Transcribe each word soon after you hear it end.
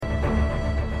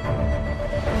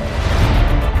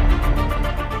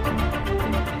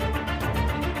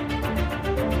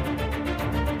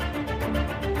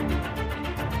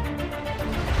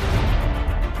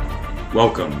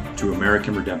Welcome to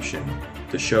American Redemption,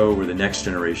 the show where the next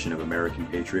generation of American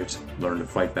patriots learn to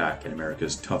fight back in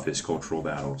America's toughest cultural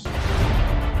battles.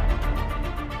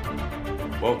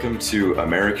 Welcome to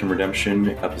American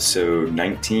Redemption, episode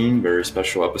 19, very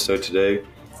special episode today.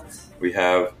 We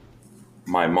have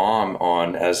my mom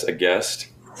on as a guest,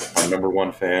 our number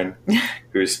one fan,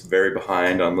 who's very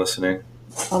behind on listening.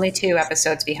 Only 2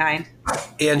 episodes behind.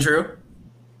 Andrew.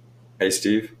 Hey,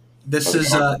 Steve. This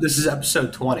is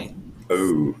episode 20.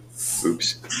 Oh,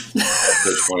 oops.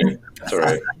 Episode 20. That's all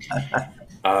right.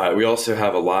 We also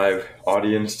have a live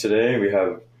audience today. We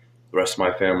have the rest of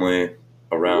my family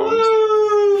around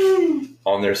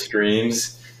on their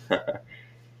screens.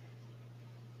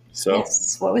 So,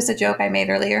 yes. What was the joke I made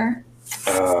earlier?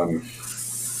 I don't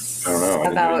know. I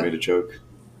didn't know you made a joke.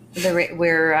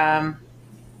 We're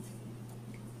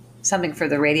something for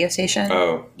the radio station.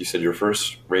 Oh, you said your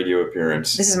first radio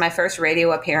appearance. This is my first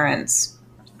radio appearance.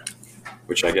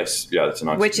 Which I guess, yeah, that's an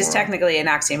oxymoron. Which is technically an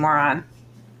oxymoron.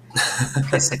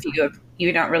 Because if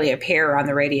you don't really appear on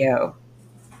the radio.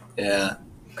 Yeah.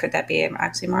 Could that be an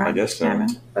oxymoron? I guess so. I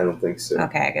don't think so.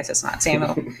 Okay, I guess it's not.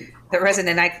 Samuel. The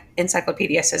resident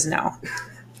encyclopedia says no.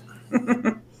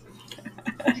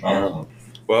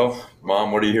 Well,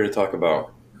 Mom, what are you here to talk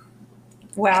about?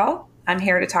 Well, I'm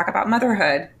here to talk about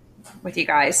motherhood with you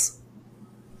guys.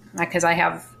 Because I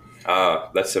have...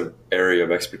 that's an area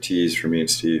of expertise for me and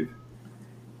Steve.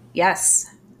 Yes.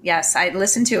 I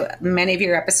listened to many of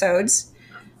your episodes.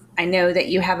 I know that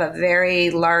you have a very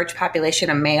large population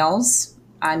of males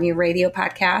on your radio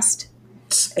podcast.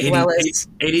 It's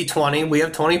 80-20. We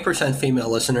have 20% female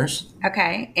listeners.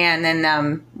 Okay. And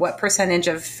then what percentage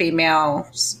of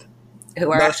females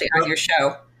who are actually on your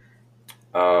show?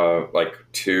 3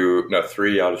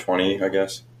 out of 20, I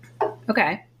guess.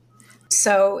 Okay.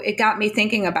 So it got me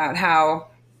thinking about how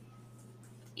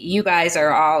you guys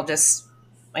are all just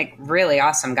like really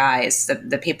awesome guys,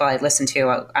 the people I listen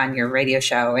to on your radio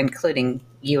show, including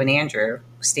you and Andrew,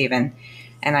 Stephen.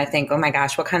 And I think, oh my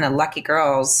gosh, what kind of lucky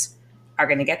girls are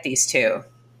going to get these two,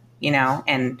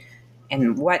 and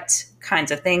what kinds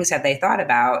of things have they thought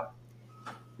about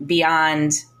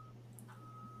beyond,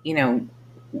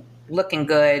 looking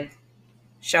good,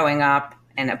 showing up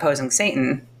and opposing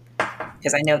Satan?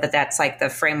 Because I know that that's like the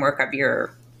framework of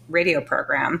your radio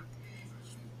program.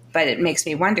 But it makes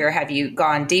me wonder, have you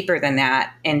gone deeper than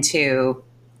that into,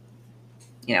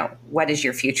 what is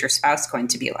your future spouse going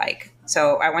to be like?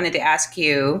 So I wanted to ask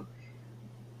you,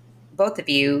 both of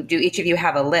you, do each of you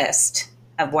have a list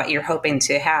of what you're hoping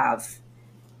to have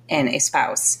in a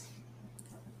spouse?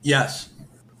 Yes.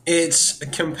 It's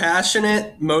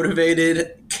compassionate,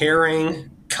 motivated,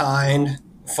 caring, kind,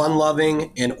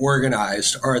 fun-loving, and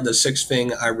organized are the 6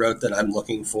 things I wrote that I'm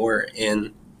looking for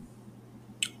in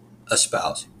a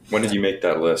spouse. When did you make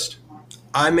that list?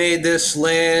 I made this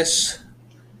list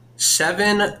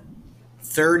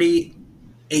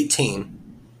 7/30/18,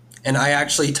 and I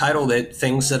actually titled it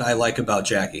 "Things That I Like About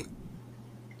Jackie."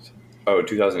 Oh,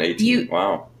 2018.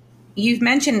 Wow. You've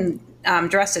mentioned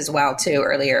dress as well too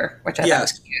earlier, which I thought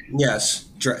was cute. Yes,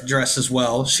 dress as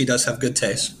well. She does have good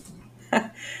taste.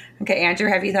 Okay, Andrew,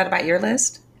 have you thought about your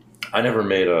list? I never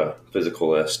made a physical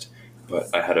list, but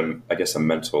I had a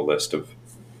mental list of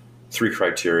 3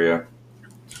 criteria.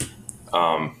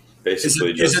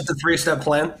 Basically, is it the 3-step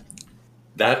plan?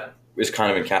 That is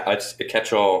kind of it's a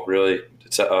catch-all, really.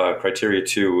 It's criteria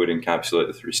 2 would encapsulate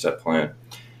the 3-step plan.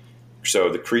 So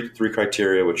the 3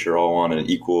 criteria, which are all on an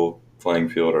equal playing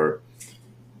field, are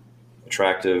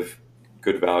attractive,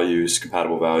 good values,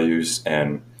 compatible values,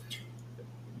 and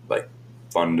like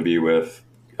fun to be with,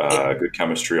 good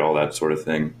chemistry, all that sort of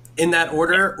thing. In that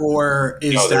order, or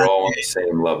is no? They're all on the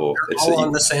same level. It's all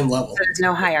on the same level. So there's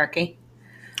no hierarchy.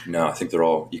 No, I think they're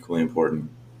all equally important.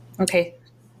 Okay,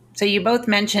 so you both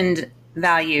mentioned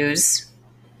values,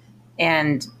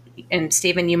 and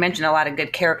Stephen, you mentioned a lot of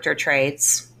good character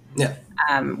traits. Yeah,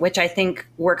 which I think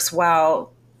works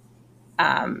well,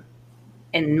 and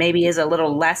maybe is a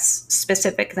little less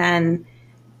specific than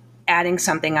adding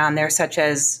something on there, such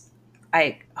as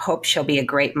I hope she'll be a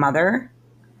great mother.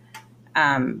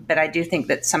 But I do think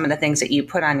that some of the things that you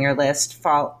put on your list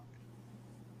fall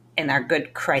in our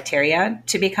good criteria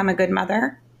to become a good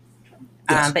mother.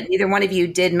 Yes. But neither one of you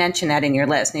did mention that in your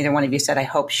list. Neither one of you said, I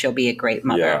hope she'll be a great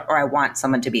mother, or I want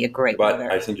someone to be a great mother.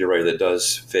 But I think you're right. That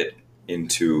does fit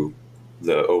into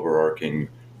the overarching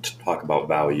talk about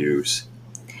values.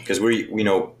 Because we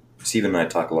know, Stephen and I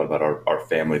talk a lot about our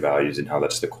family values and how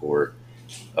that's the core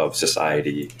of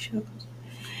society. Sure.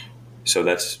 So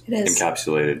that's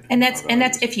encapsulated. And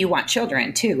that's if you want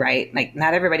children too, right? Like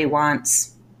not everybody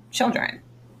wants children.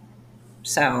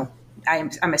 So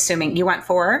I'm assuming you want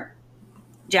 4.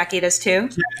 Jackie does too.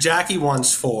 Jackie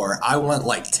wants 4. I want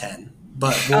like 10,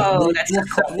 but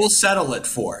we'll settle at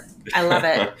 4. I love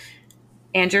it.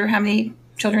 Andrew, how many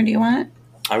children do you want?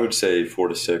 I would say 4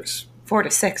 to 6. 4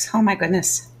 to 6. Oh my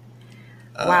goodness.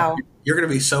 Wow. You're going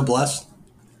to be so blessed.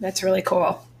 That's really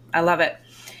cool. I love it.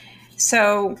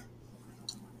 So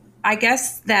I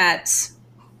guess that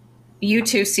you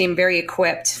two seem very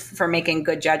equipped for making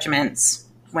good judgments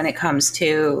when it comes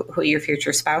to who your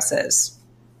future spouse is.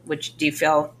 Do you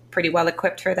feel pretty well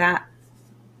equipped for that?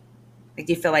 Like,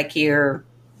 do you feel like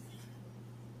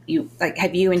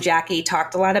have you and Jackie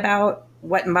talked a lot about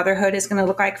what motherhood is going to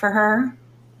look like for her?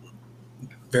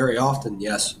 Very often,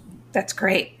 yes. That's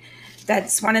great.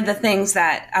 That's one of the things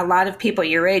that a lot of people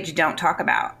your age don't talk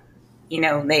about.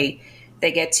 They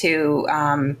get to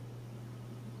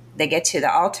the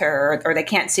altar, or they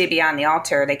can't see beyond the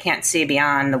altar. They can't see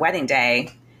beyond the wedding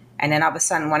day. And then all of a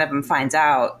sudden one of them finds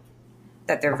out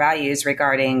that their values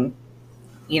regarding,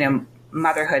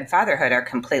 motherhood, fatherhood are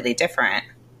completely different.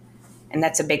 And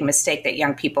that's a big mistake that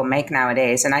young people make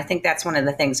nowadays. And I think that's one of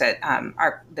the things that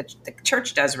the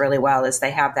church does really well is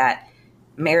they have that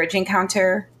marriage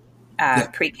encounter,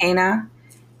 pre-Cana,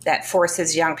 that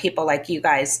forces young people like you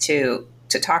guys to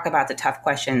talk about the tough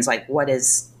questions, like what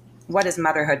is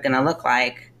motherhood going to look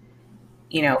like,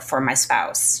 for my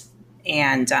spouse.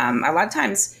 And a lot of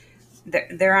times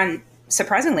they're on,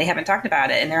 surprisingly haven't talked about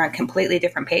it, and they're on completely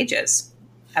different pages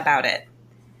about it.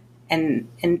 And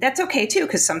that's okay too,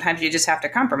 because sometimes you just have to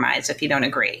compromise if you don't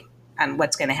agree on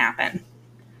what's going to happen.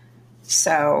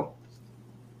 So,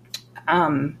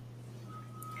 I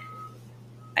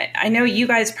know you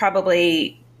guys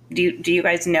probably do you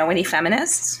guys know any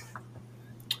feminists?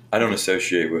 I don't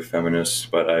associate with feminists,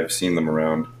 but I've seen them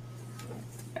around.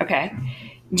 Okay.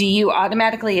 Do you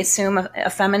automatically assume a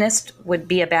feminist would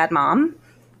be a bad mom?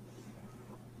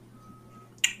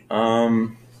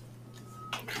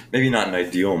 Maybe not an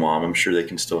ideal mom. I'm sure they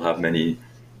can still have many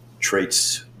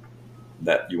traits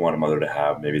that you want a mother to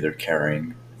have. Maybe they're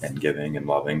caring and giving and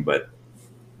loving, but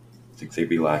I think they'd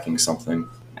be lacking something.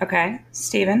 Okay.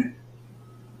 Stephen,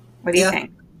 what do you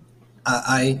think?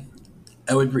 I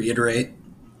would reiterate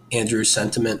Andrew's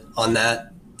sentiment on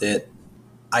that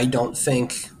I don't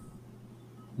think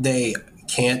they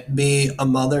can't be a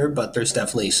mother, but there's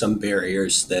definitely some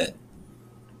barriers that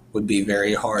would be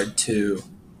very hard to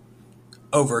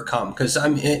overcome. Because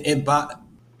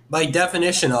by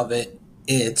definition of it,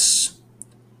 it's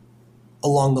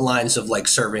along the lines of like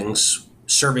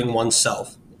serving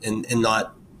oneself and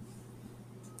not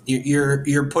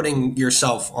you're putting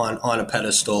yourself on a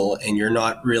pedestal, and you're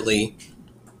not really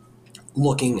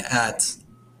looking at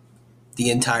the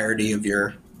entirety of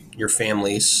your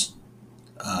family's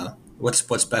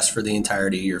what's best for the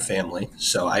entirety of your family.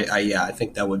 So I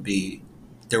think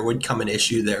there would come an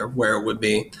issue there where it would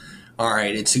be, all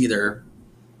right, it's either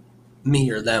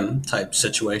me or them type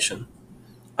situation.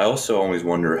 I also always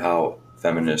wonder how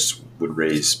feminists would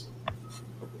raise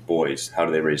boys. How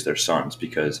do they raise their sons?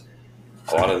 Because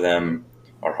a lot of them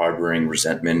are harboring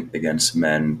resentment against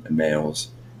men and males.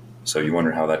 So you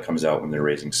wonder how that comes out when they're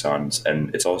raising sons.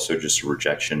 And it's also just a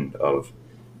rejection of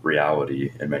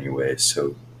reality in many ways.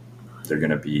 So they're going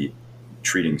to be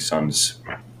treating sons,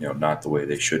 not the way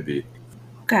they should be.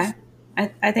 Okay.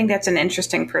 I think that's an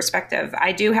interesting perspective.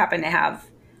 I do happen to have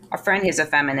a friend who's a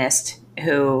feminist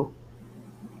who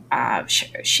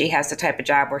she has the type of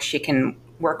job where she can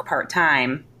work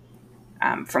part-time.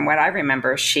 From what I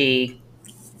remember, she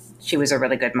was a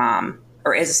really good mom,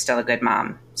 or is still a good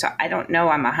mom. So I don't know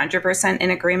I'm 100% in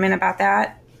agreement about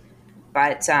that.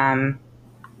 But I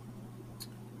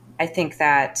think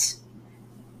that...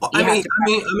 I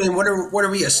mean, what are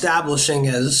we establishing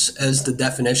as the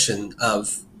definition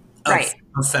of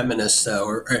feminists, though?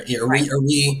 Or are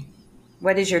we?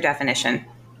 What is your definition?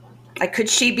 Like, could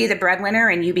she be the breadwinner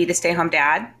and you be the stay-home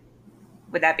dad?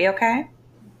 Would that be okay?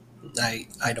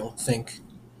 I don't think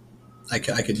I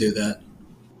could do that.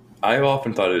 I've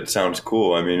often thought it sounds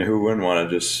cool. I mean, who wouldn't want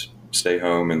to just stay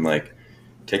home and like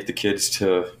take the kids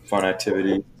to fun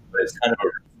activities? But it's kind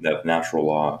of a natural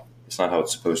law. It's not how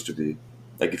it's supposed to be.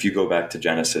 Like if you go back to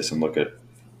Genesis and look at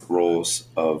roles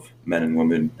of men and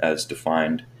women as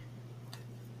defined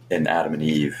in Adam and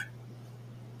Eve,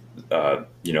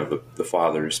 the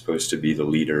father is supposed to be the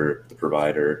leader, the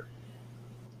provider.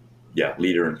 Yeah,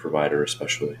 leader and provider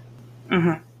especially.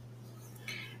 Mm-hmm.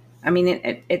 I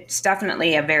mean, it's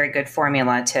definitely a very good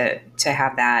formula to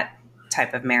have that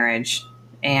type of marriage.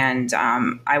 And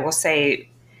I will say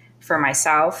for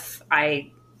myself,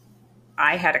 I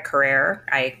had a career.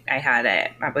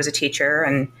 I was a teacher,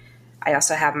 and I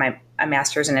also have a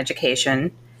master's in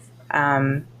education.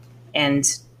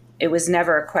 And it was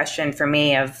never a question for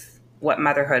me of what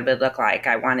motherhood would look like.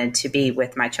 I wanted to be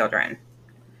with my children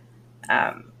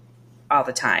all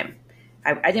the time.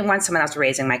 I didn't want someone else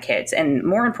raising my kids. And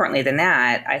more importantly than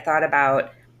that, I thought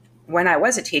about when I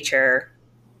was a teacher,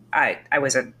 I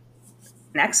was an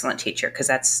excellent teacher because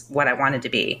that's what I wanted to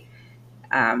be.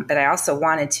 But I also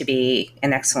wanted to be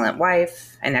an excellent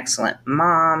wife, an excellent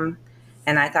mom.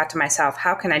 And I thought to myself,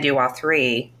 how can I do all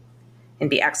three and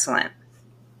be excellent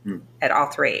at all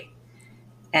three?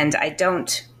 And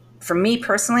for me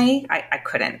personally, I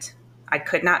couldn't. I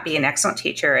could not be an excellent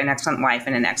teacher, an excellent wife,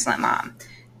 and an excellent mom.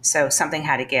 So something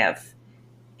had to give.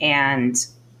 And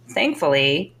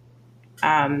thankfully,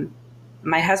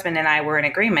 my husband and I were in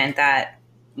agreement that,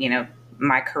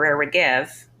 my career would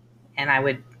give and I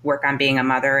would work on being a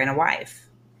mother and a wife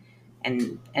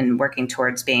and working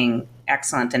towards being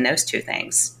excellent in those two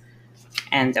things.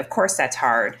 And of course that's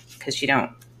hard because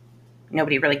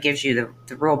nobody really gives you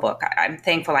the rule book. I'm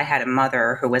thankful I had a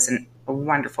mother who was a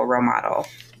wonderful role model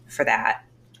for that.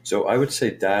 So I would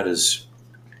say Dad has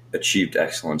achieved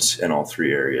excellence in all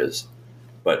three areas,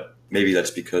 but maybe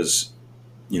that's because,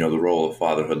 the role of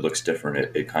fatherhood looks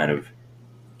different. It kind of,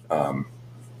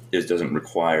 it doesn't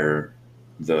require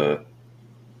the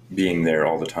being there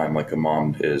all the time like a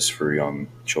mom is for young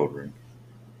children,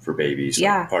 for babies.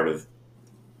 Yeah. Like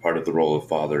part of the role of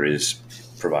father is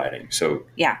providing. So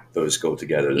yeah, those go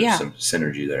together. There's some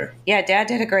synergy there. Yeah, Dad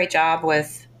did a great job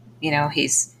with, he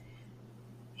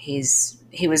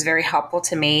was very helpful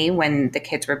to me when the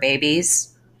kids were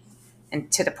babies,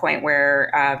 and to the point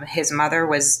where his mother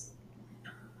was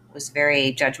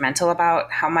very judgmental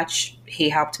about how much he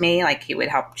helped me. Like he would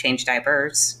help change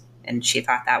diapers, and she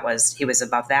thought he was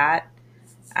above that.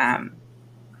 And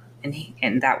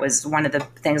that was one of the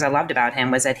things I loved about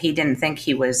him, was that he didn't think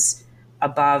he was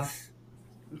above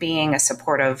being a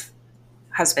supportive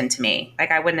husband to me.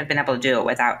 Like I wouldn't have been able to do it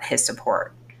without his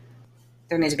support.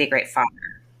 There needs to be a great father,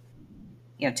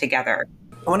 together.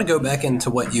 I want to go back into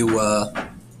what you were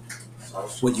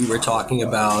talking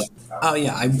about. Oh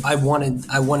yeah, I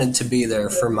wanted to be there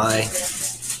for my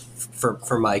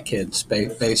kids,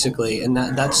 basically, and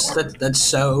that's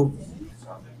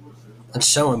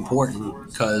so important,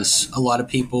 because a lot of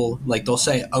people, like, they'll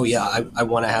say, oh yeah, I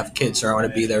want to have kids, or I want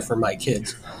to be there for my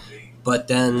kids, but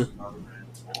then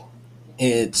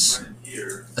it's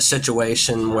a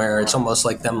situation where it's almost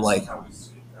like them like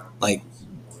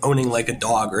owning like a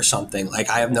dog or something. Like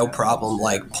I have no problem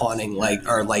like pawning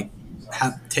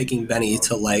taking Benny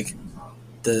to like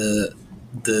the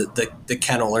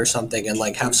kennel or something and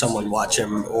like have someone watch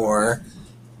him, or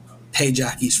pay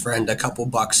Jackie's friend a couple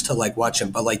bucks to like watch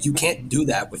him. But like you can't do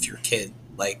that with your kid.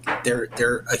 Like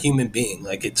they're a human being.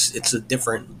 Like it's a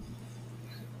different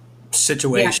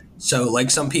situation. Yeah. So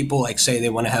like some people like say they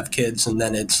want to have kids, and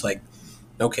then it's like,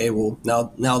 okay, well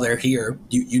now they're here.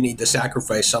 You need to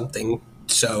sacrifice something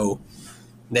so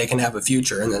they can have a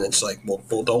future. And then it's like,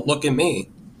 well don't look at me.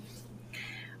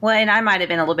 Well, and I might have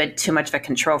been a little bit too much of a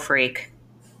control freak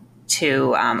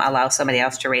to allow somebody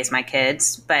else to raise my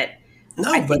kids. But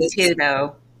I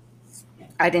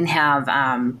didn't have,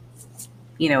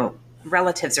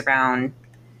 relatives around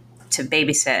to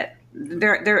babysit.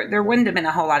 There wouldn't have been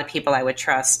a whole lot of people I would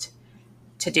trust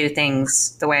to do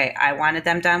things the way I wanted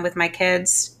them done with my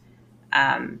kids,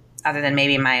 other than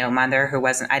maybe my own mother,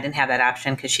 I didn't have that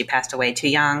option because she passed away too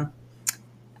young.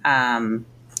 And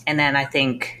then I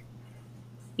think,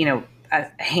 a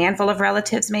handful of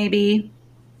relatives maybe.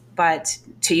 But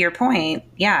to your point,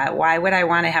 yeah, why would I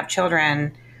want to have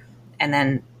children and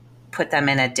then put them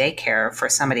in a daycare for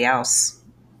somebody else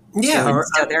to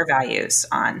instill their values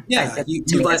on? Yeah, to me,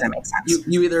 doesn't make sense.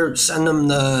 You either send them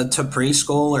to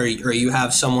preschool or you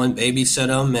have someone babysit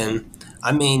them. And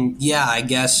I mean, yeah, I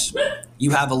guess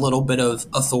you have a little bit of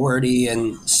authority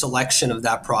and selection of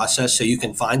that process, so you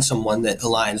can find someone that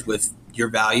aligns with your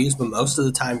values. But most of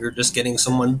the time, you're just getting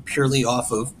someone purely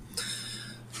off of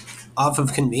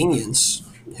convenience,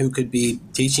 who could be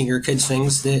teaching your kids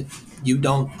things that you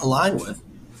don't align with.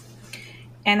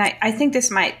 And I think this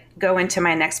might go into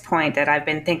my next point that I've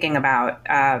been thinking about.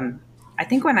 I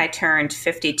think when I turned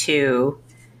 52,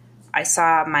 I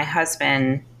saw my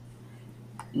husband,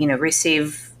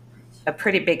 receive a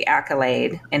pretty big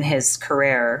accolade in his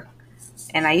career.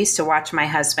 And I used to watch my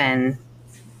husband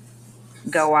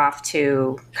go off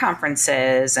to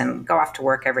conferences and go off to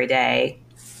work every day.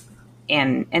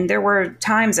 And there were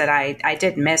times that I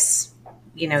did miss,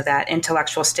 that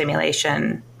intellectual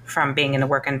stimulation from being in the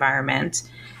work environment.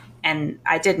 And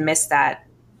I did miss that,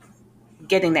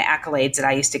 getting the accolades that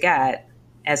I used to get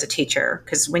as a teacher.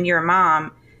 Because when you're a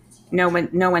mom no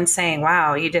one's saying,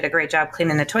 wow, you did a great job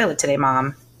cleaning the toilet today,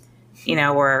 mom,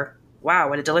 or wow,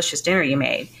 what a delicious dinner you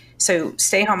made. So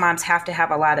stay-at-home moms have to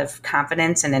have a lot of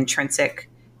confidence and intrinsic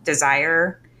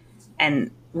desire.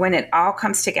 And when it all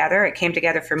comes together, it came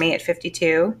together for me at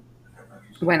 52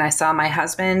 when I saw my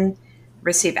husband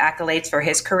receive accolades for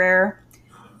his career.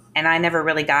 And I never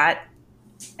really got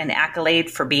an accolade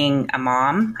for being a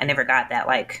mom. I never got that,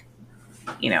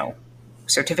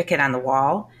 certificate on the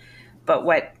wall. But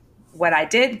what I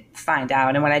did find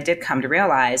out and what I did come to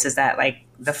realize is that,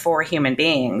 the 4 human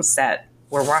beings that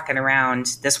were walking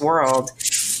around this world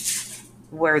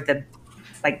were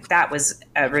that was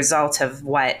a result of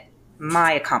what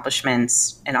my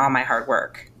accomplishments and all my hard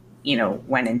work,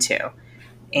 went into.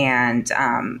 And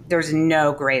there's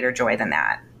no greater joy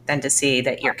than to see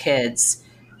that your kids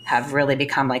have really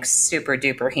become super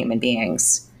duper human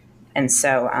beings. And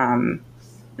so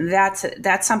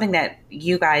that's something that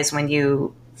you guys, when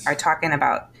you are talking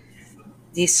about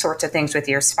these sorts of things with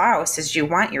your spouse, is you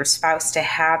want your spouse to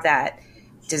have that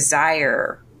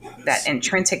desire, that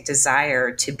intrinsic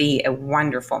desire to be a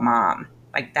wonderful mom.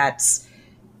 That's,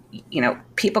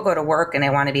 people go to work and they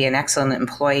want to be an excellent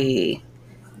employee.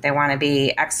 They want to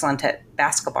be excellent at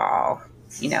basketball.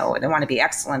 They want to be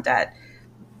excellent at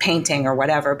painting or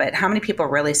whatever. But how many people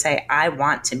really say, I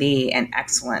want to be an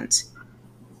excellent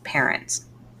parent?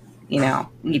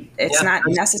 It's not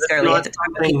necessarily at the top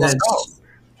of people's goals.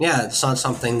 Yeah, it's not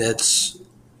something that's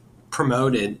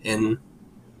promoted in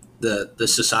the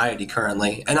society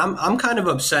currently. And I'm kind of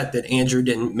upset that Andrew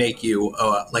didn't make you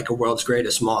a world's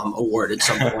greatest mom award at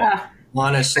some point.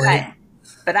 Honestly.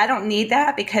 But I don't need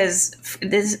that, because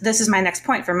this is my next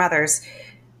point for mothers.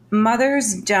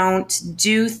 Mothers don't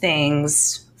do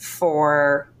things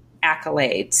for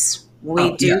accolades.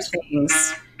 We do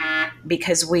things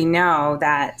because we know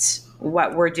that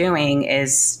what we're doing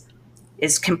is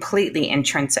completely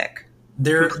intrinsic.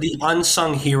 They're the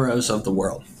unsung heroes of the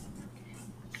world.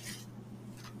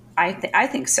 I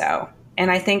think so.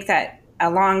 And I think that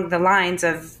along the lines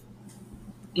of,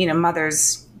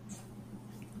 mothers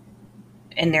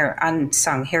and their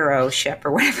unsung hero-ship,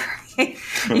 or whatever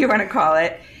you want to call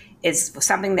it, is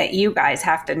something that you guys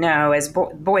have to know, as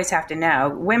boys have to know.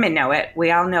 Women know it. We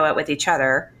all know it with each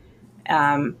other.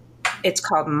 It's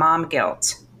called mom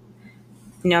guilt.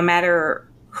 No matter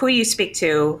who you speak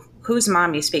to, whose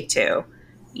mom you speak to,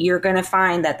 you're going to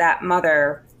find that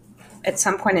mother at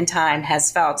some point in time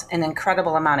has felt an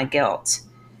incredible amount of guilt.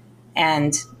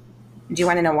 And do you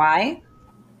want to know why?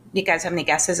 You guys have any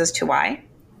guesses as to why?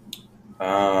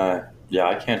 Yeah,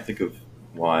 I can't think of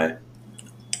why.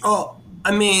 Oh,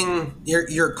 I mean,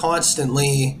 you're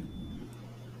constantly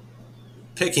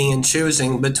picking and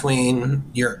choosing between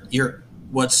your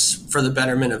what's for the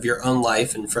betterment of your own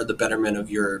life and for the betterment of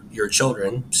your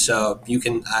children. So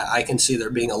I can see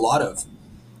there being a lot of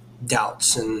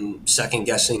doubts and second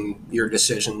guessing your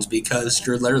decisions, because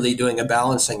you're literally doing a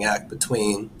balancing act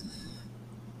between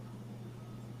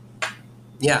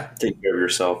taking care of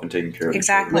yourself and taking care of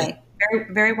exactly.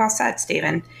 Very, very well said,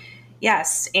 Stephen.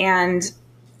 Yes, and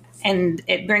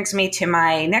it brings me to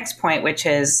my next point, which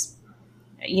is,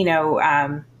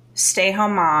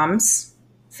 stay-home moms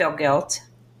feel guilt.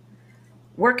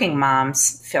 Working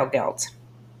moms feel guilt.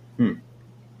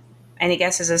 Any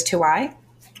guesses as to why?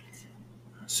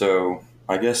 So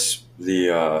I guess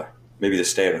maybe the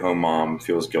stay-at-home mom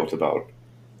feels guilt about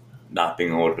not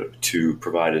being able to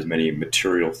provide as many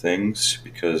material things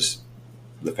because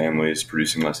the family is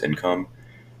producing less income,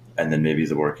 and then maybe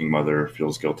the working mother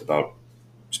feels guilt about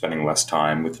spending less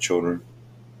time with the children.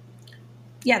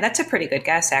 Yeah, that's a pretty good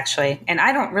guess, actually. And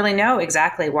I don't really know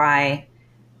exactly why.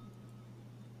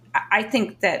 I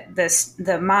think that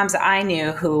the moms I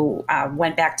knew who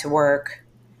went back to work,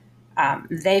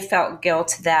 they felt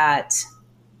guilt that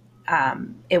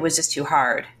it was just too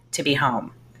hard to be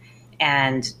home.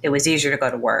 And it was easier to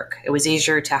go to work. It was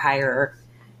easier to hire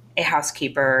a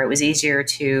housekeeper. It was easier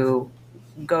to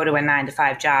go to a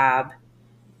 9-to-5 job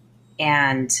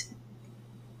and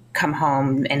come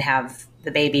home and have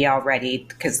the baby all ready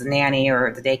because the nanny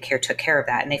or the daycare took care of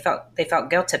that. And they felt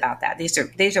guilt about that. These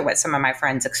are what some of my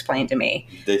friends explained to me.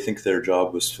 They think their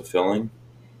job was fulfilling?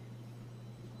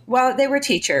 Well, they were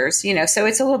teachers, so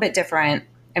it's a little bit different.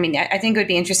 I mean, I think it would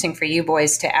be interesting for you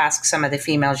boys to ask some of the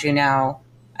females you know.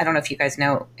 I don't know if you guys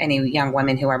know any young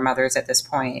women who are mothers at this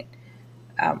point,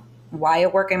 why a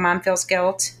working mom feels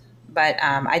guilt. But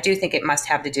I do think it must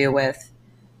have to do with,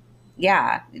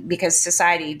 because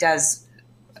society does.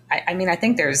 I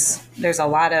think there's a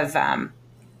lot of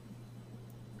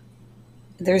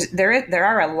there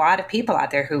are a lot of people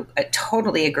out there who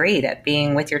totally agree that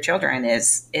being with your children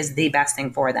is the best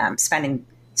thing for them. Spending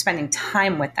spending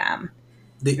time with them,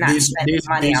 The- not these spending these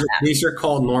money these on are, them. these are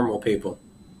called normal people.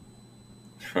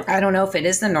 I don't know if it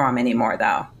is the norm anymore,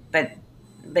 though.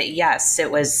 But yes,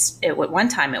 it was. One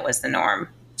time it was the norm.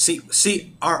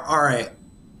 See. All right.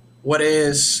 What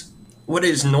is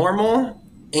normal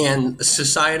and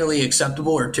societally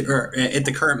acceptable, or at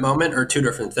the current moment, are two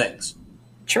different things.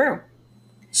 True.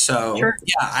 So Sure.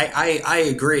 yeah, I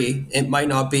agree. It might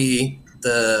not be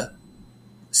the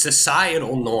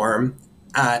societal norm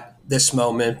at this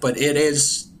moment, but it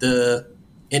is the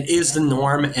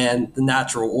norm and the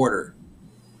natural order.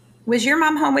 Was your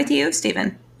mom home with you,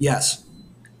 Stephen? Yes.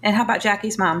 And how about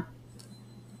Jackie's mom?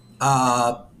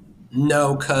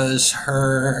 No, because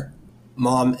her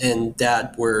mom and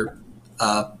dad were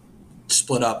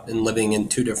split up and living in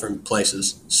two different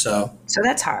places. So So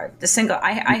that's hard.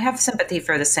 I have sympathy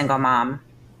for the single mom,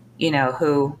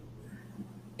 who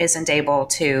isn't able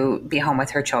to be home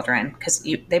with her children, because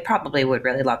they probably would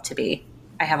really love to be.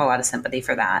 I have a lot of sympathy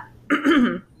for that.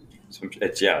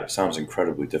 It sounds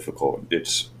incredibly difficult.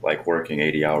 It's like working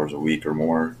 80 hours a week or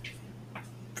more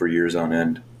for years on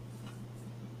end.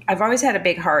 I've always had a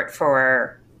big heart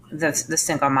for the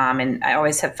single mom, and I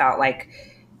always have felt like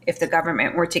if the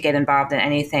government were to get involved in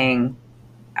anything,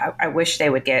 I wish they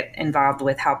would get involved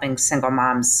with helping single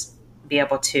moms be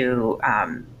able to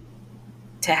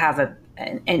have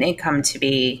an income to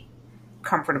be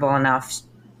comfortable enough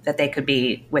that they could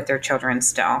be with their children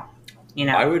still.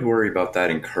 I would worry about that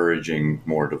encouraging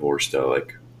more divorce, though.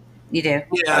 Like, You do?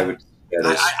 yeah, I would.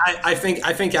 Yeah, I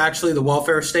think actually the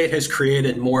welfare state has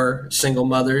created more single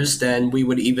mothers than we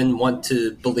would even want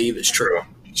to believe is true.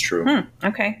 it's true.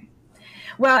 Okay.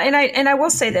 Well, and I will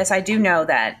say this: I do know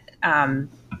that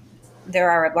there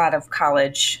are a lot of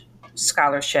college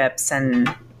scholarships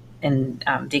and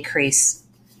decreases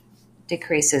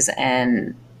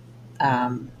in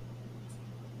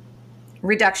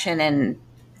reduction in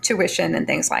tuition and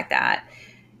things like that.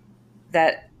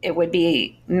 That it would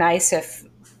be nice if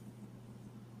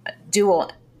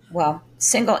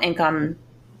single income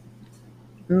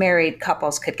married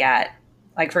couples could get,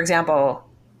 like, for example,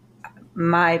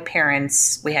 my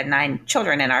parents, we had 9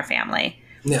 children in our family.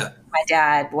 Yeah. My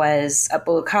dad was a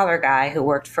blue collar guy who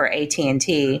worked for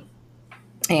AT&T,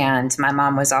 and my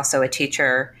mom was also a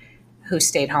teacher who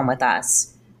stayed home with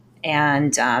us.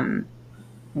 And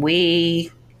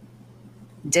we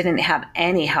didn't have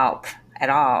any help at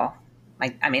all.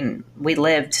 We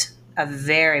lived a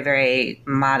very, very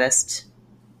modest,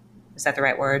 is that the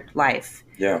right word? Life.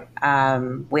 Yeah.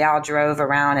 We all drove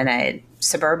around in a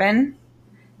Suburban,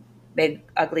 big,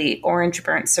 ugly, orange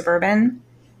burnt Suburban.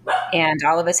 And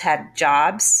all of us had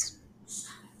jobs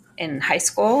in high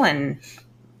school. And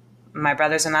my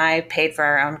brothers and I paid for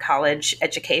our own college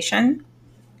education.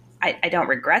 I don't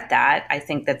regret that. I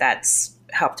think that that's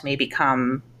helped me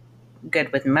become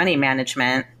good with money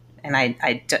management. And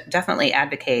I definitely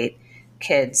advocate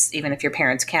kids, even if your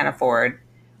parents can't afford,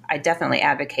 I definitely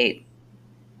advocate,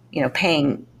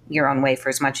 paying your own way for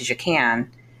as much as you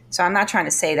can. So I'm not trying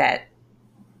to say that,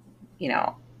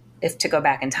 if to go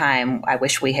back in time, I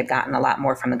wish we had gotten a lot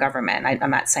more from the government.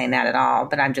 I'm not saying that at all,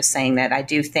 but I'm just saying that I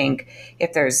do think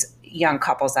if there's young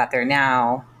couples out there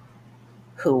now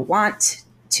who want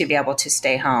to be able to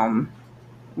stay home,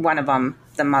 one of them,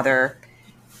 the mother,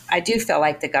 I do feel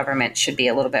like the government should be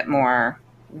a little bit more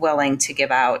willing to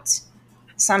give out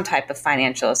some type of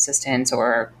financial assistance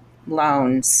or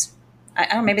loans. I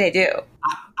don't know, maybe they do.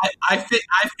 I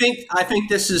think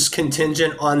this is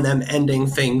contingent on them ending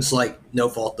things like no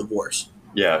fault divorce.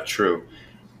 Yeah, true.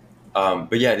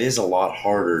 But yeah, it is a lot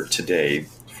harder today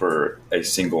for a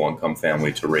single income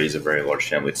family to raise a very large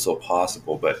family. It's still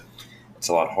possible, but it's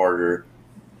a lot harder.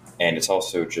 And it's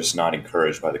also just not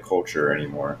encouraged by the culture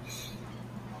anymore.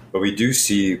 But we do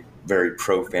see very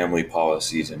pro-family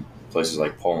policies in places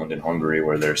like Poland and Hungary,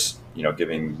 where there's,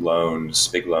 giving loans,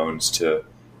 big loans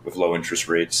with low interest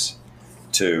rates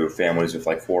to families with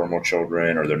like 4 or more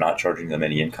children, or they're not charging them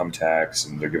any income tax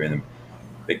and they're giving them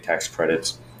big tax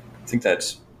credits. I think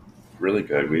that's really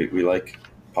good. We like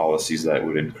policies that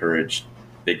would encourage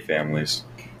big families.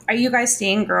 Are you guys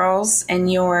seeing girls in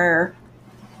your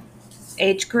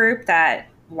age group that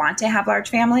want to have large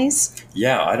families?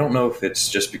 Yeah, I don't know if it's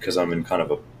just because I'm in kind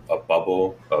of a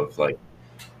bubble of like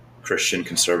Christian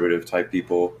conservative type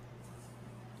people,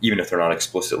 even if they're not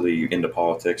explicitly into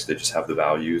politics, they just have the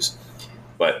values.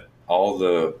 But all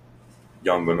the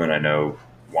young women I know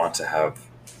want to have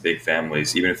big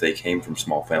families, even if they came from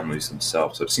small families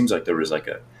themselves. So it seems like there was like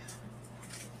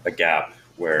a gap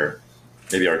where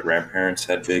maybe our grandparents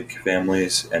had big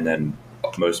families, and then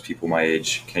most people my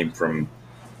age came from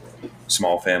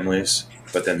small families.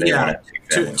 but then they want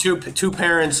to have two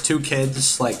parents, two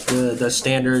kids, like the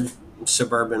standard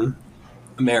suburban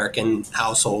American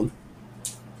household.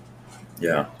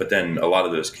 Yeah, but then a lot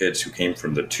of those kids who came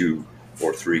from the 2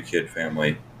 or 3 kid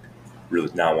family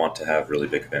really now want to have really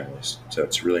big families. So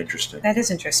it's really interesting. That is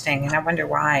interesting, and I wonder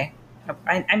why.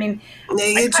 I mean,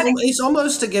 it's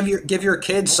almost to give your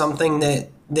kids something that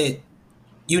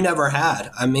you never had.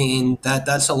 I mean,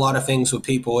 that's a lot of things with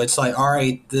people. It's like, all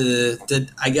right,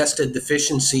 I guess the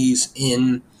deficiencies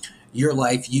in your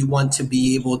life, you want to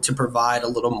be able to provide a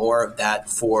little more of that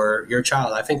for your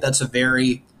child. I think that's a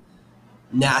very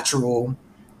natural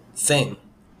thing.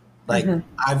 Like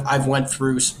I've went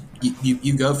through,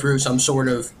 you go through some sort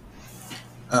of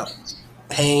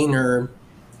pain or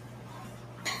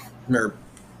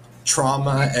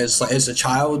trauma as a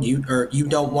child, you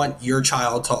don't want your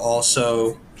child to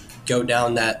also go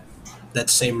down that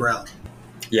same route.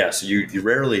 Yeah, so you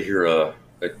rarely hear a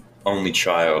only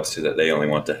child say that they only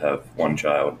want to have one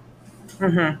child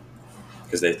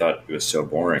because they thought it was so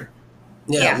boring.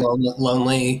 Yeah.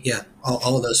 Lonely. Yeah,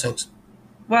 all of those things.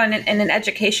 Well, and in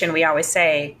education, we always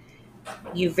say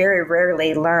you very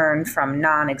rarely learn from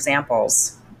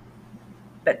non-examples,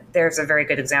 but there's a very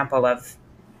good example of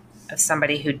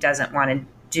somebody who doesn't want to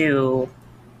do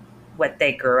what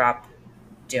they grew up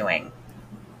doing.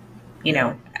 You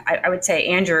know, I would say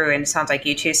Andrew, and it sounds like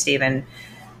you too, Stephen.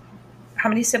 How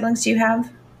many siblings do you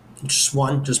have? Just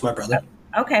one, just my brother.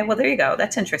 Okay, well, there you go.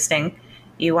 That's interesting.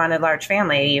 You want a large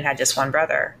family. You had just one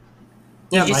brother.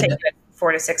 Yeah, Did you say you had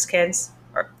 4 to 6 kids?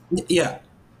 Yeah.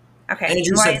 Okay.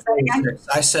 Andrew said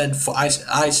 4.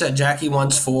 I said Jackie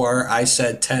wants 4. I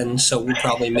said 10. So we'll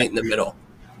probably meet in the middle.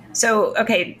 So,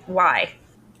 okay, why?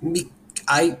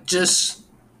 I just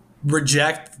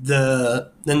reject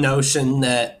the notion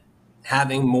that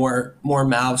having more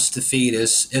mouths to feed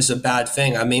is a bad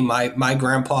thing. I mean, my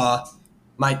grandpa,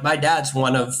 my dad's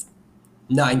one of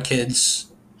 9 kids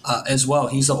as well.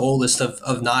 He's the oldest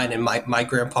of 9, and my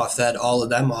grandpa fed all of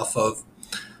them off of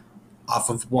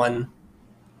one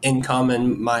income.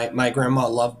 And my grandma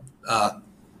loved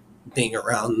being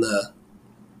around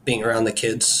the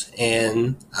kids,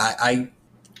 and I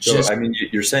mean,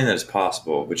 you're saying that it's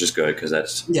possible, which is good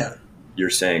because you're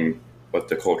saying what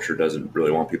the culture doesn't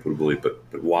really want people to believe, but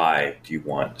why do you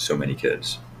want so many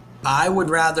kids? I would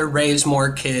rather raise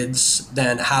more kids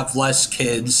than have less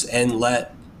kids and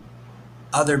let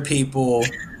other people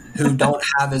who don't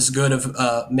have as good of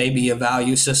maybe a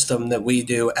value system that we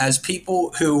do, as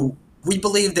people who we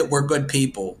believe that we're good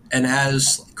people, and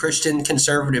as Christian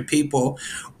conservative people,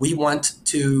 we want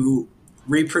to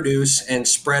reproduce and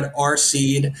spread our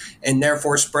seed, and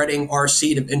therefore spreading our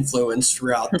seed of influence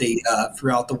throughout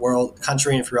the world,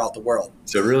 country, and throughout the world.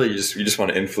 So really, you just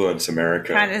want to influence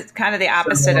America. Kind of the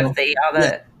opposite of all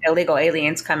the illegal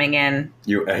aliens coming in.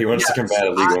 He wants to combat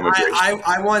illegal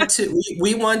immigration.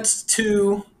 We want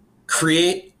to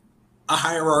create a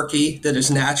hierarchy that is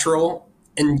natural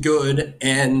and good,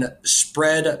 and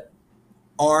spread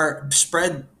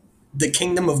the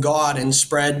kingdom of God, and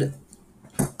spread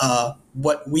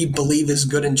what we believe is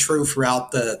good and true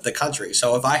throughout the country.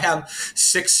 So if I have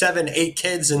 6, 7, 8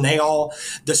 kids and they all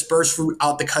disperse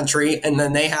throughout the country, and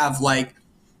then they have like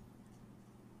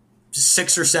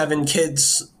 6 or 7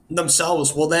 kids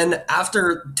themselves, well then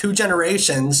after 2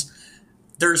 generations,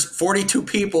 there's 42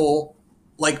 people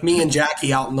like me and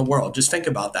Jackie out in the world. Just think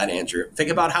about that, Andrew. Think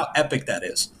about how epic that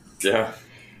is. Yeah,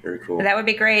 very cool. That would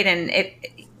be great. And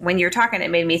when you're talking,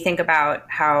 it made me think about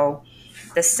how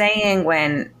the saying,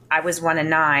 when I was 1 of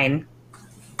 9,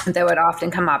 that would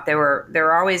often come up. There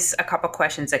were always a couple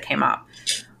questions that came up.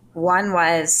 One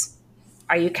was,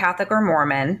 are you Catholic or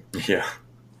Mormon? Yeah.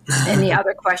 And the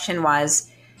other question was,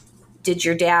 do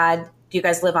you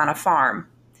guys live on a farm?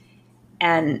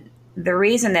 And the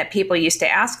reason that people used to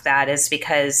ask that is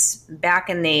because back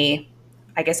in the,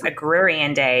 I guess,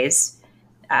 agrarian days,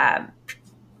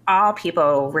 all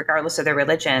people, regardless of their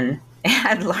religion,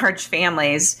 had large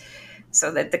families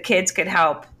so that the kids could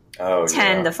help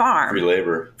tend the farm.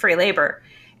 Free labor.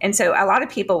 And so a lot of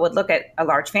people would look at a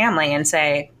large family and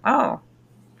say, oh,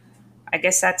 I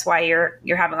guess that's why you're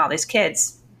having all these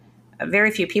kids.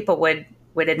 Very few people would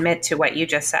admit to what you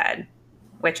just said,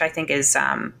 which I think is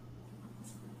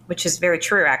which is very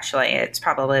true, actually. It's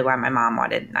probably why my mom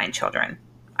wanted 9 children.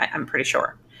 I'm pretty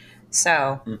sure.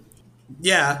 So,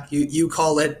 yeah, you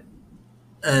call it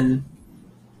an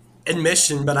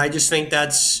admission, but I just think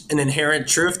that's an inherent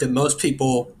truth that most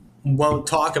people won't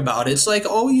talk about. It's like,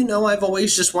 oh, I've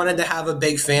always just wanted to have a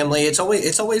big family. It's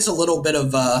always a little bit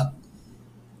of a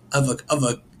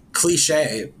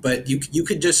cliche, but you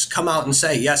could just come out and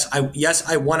say, yes,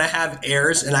 I want to have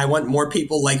heirs, and I want more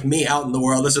people like me out in the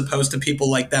world as opposed to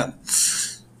people like them.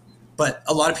 But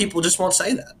a lot of people just won't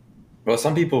say that. Well,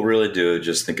 some people really do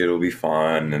just think it'll be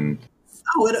fun, and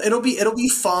it'll be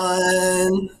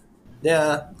fun.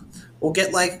 Yeah, we'll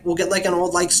get like an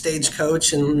old like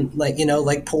stagecoach and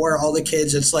like pour all the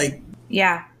kids. It's like,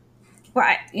 yeah, well,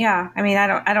 I mean,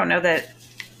 I don't know that.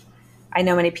 I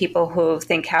know many people who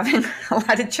think having a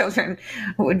lot of children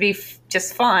would be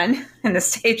just fun in the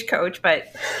stagecoach, but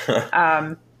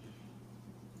I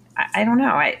don't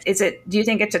know. Do you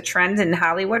think it's a trend in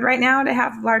Hollywood right now to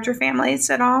have larger families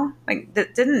at all? Like,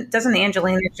 doesn't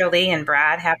Angelina Jolie and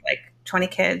Brad have like 20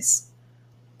 kids?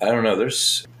 I don't know.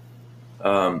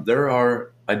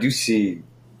 I do see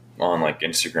on like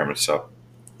Instagram and stuff,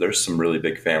 there's some really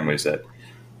big families that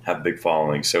have big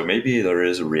followings. So maybe there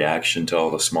is a reaction to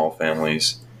all the small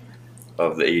families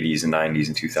of the 80s and 90s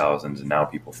and 2000s, and now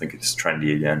people think it's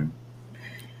trendy again.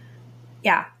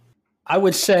 Yeah. I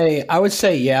would say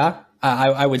yeah.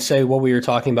 I would say what we were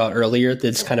talking about earlier,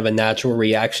 that's kind of a natural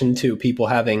reaction to people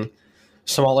having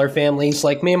smaller families.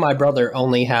 Like me and my brother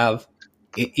only have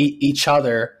each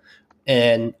other,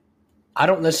 and I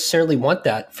don't necessarily want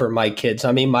that for my kids.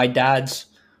 I mean, my dad's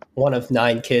one of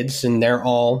 9 kids, and they're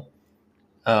all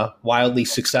wildly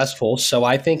successful. So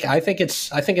I think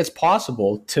it's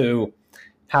possible to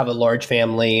have a large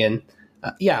family. And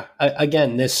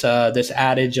again, this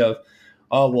adage of,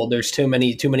 oh, well, there's too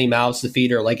many mouths to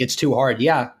feed, or like it's too hard.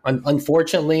 Yeah,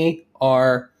 unfortunately,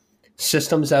 our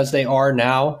systems as they are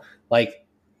now, like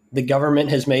the government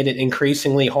has made it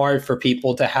increasingly hard for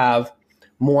people to have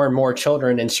more and more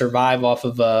children and survive off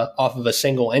of a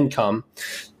single income.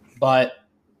 But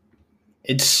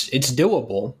it's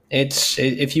doable.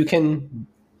 If you can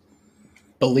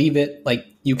believe it, like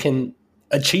you can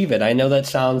achieve it. I know that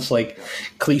sounds like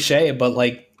cliche, but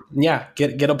like, yeah,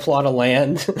 get a plot of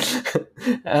land.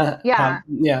 Yeah.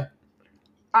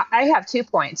 I have 2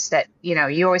 points that,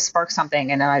 you always spark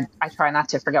something, and I try not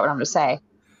to forget what I'm going to say.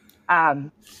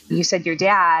 You said your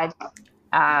dad,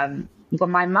 well,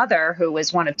 my mother, who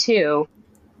was one of 2,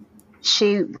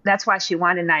 that's why she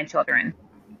wanted 9 children.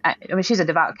 I mean, she's a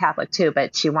devout Catholic too,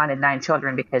 but she wanted 9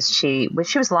 children because she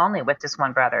was lonely with just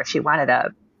one brother. She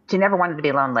never wanted to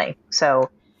be lonely. So,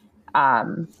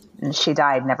 she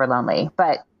died never lonely.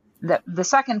 But the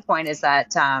second point is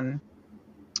that,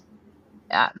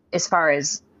 as far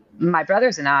as my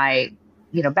brothers and I,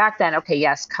 back then, okay,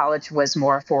 yes, college was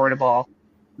more affordable,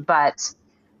 but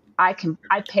I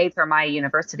paid for my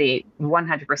university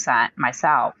 100%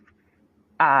 myself,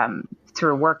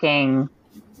 through working,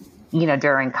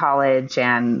 during college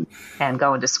and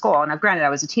going to school. Now, granted, I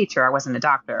was a teacher; I wasn't a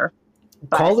doctor.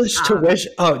 But, college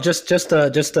tuition. Oh, just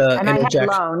and interject. I had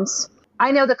loans.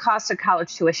 I know the cost of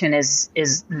college tuition is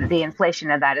the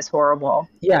inflation of that is horrible.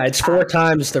 Yeah, it's 4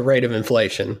 times the rate of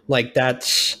inflation. Like,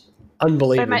 that's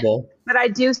unbelievable. But I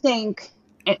do think,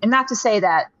 and not to say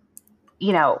that,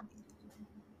 I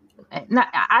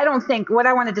don't think, what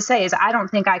I wanted to say is I don't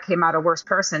think I came out a worse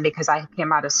person because I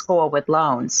came out of school with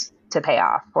loans to pay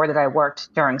off, or that I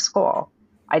worked during school.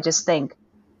 I just think,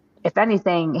 if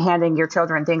anything, handing your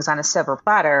children things on a silver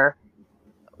platter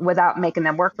without making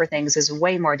them work for things is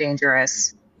way more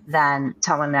dangerous than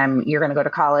telling them you're going to go to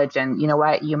college, and you know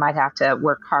what, you might have to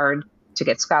work hard to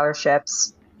get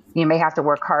scholarships. You may have to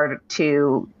work hard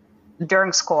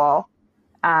during school.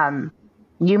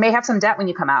 You may have some debt when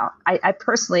you come out. I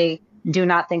personally do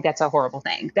not think that's a horrible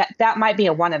thing. That might be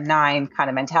a 1 of 9 kind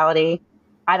of mentality.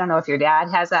 I don't know if your dad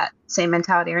has that same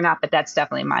mentality or not, but that's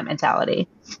definitely my mentality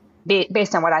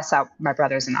based on what I saw my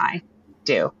brothers and I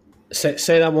do.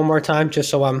 Say that one more time, just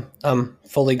so I'm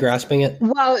fully grasping it.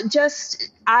 Well,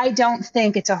 I don't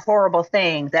think it's a horrible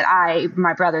thing that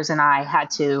my brothers and I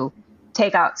had to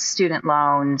take out student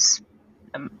loans,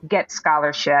 get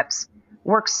scholarships,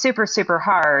 work super, super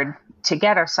hard to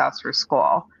get ourselves through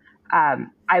school.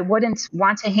 I wouldn't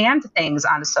want to hand things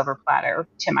on a silver platter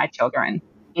to my children,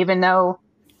 even though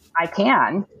I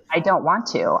can. I don't want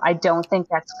to. I don't think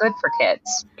that's good for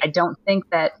kids. I don't think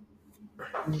that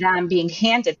them being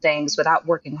handed things without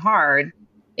working hard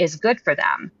is good for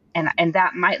them. And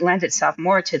that might lend itself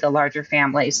more to the larger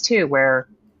families too, where,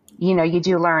 you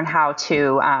do learn how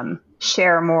to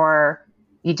share more.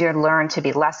 You do learn to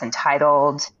be less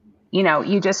entitled. You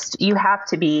have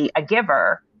to be a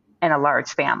giver in a large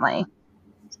family.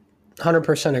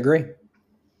 100% agree.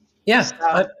 Yeah.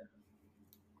 So,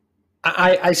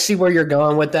 I see where you're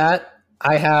going with that.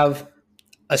 I have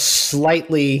a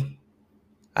slightly,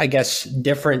 I guess,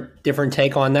 different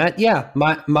take on that. Yeah,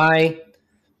 my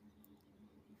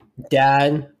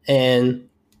dad and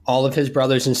all of his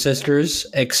brothers and sisters,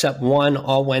 except one,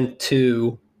 all went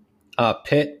to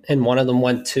Pitt, and one of them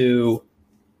went to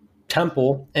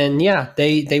Temple. And yeah,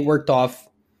 they worked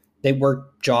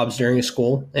jobs during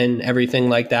school and everything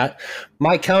like that.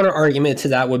 My counter argument to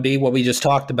that would be what we just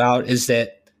talked about, is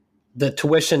that the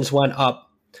tuitions went up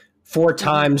 4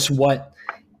 times what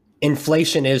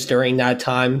inflation is during that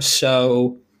time.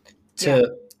 So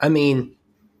to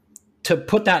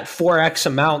put that 4x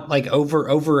amount like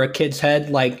over a kid's head,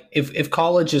 like if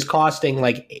college is costing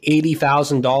like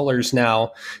 $80,000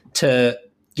 now to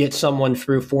get someone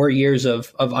through 4 years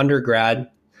of undergrad,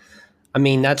 I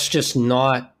mean, that's just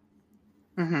not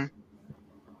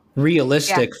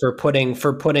realistic for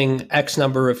putting X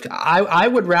number of. I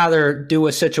would rather do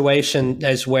a situation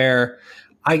as where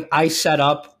I set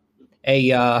up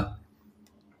a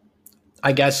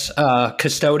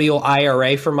custodial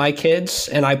IRA for my kids,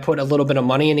 and I put a little bit of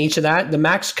money in each of that. The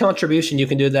max contribution you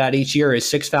can do that each year is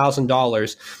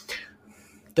 $6,000.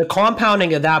 The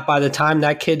compounding of that by the time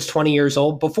that kid's 20 years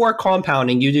old, before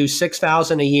compounding, you do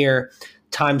 $6,000 a year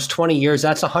times 20 years.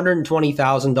 That's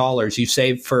 $120,000 you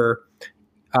save for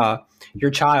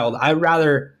your child. I'd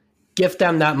rather gift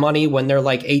them that money when they're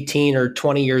like 18 or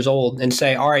 20 years old and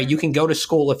say, all right, you can go to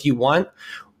school if you want,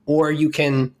 or you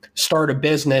can start a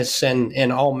business and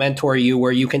I'll mentor you,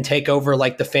 where you can take over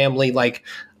like the family like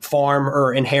farm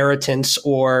or inheritance,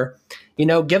 or, you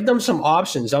know, give them some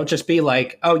options. Don't just be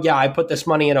like, oh yeah, I put this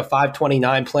money in a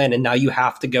 529 plan and now you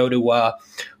have to go to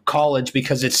college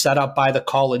because it's set up by the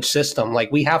college system.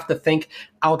 Like, we have to think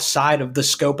outside of the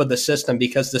scope of the system,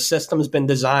 because the system's been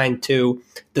designed to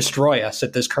destroy us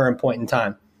at this current point in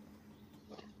time.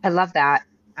 I love that.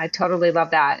 I totally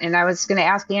love that. And I was going to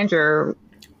ask Andrew,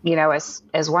 you know, as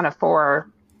one of 4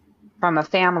 from a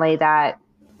family that,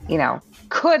 you know,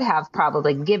 could have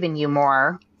probably given you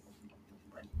more,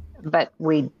 but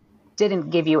we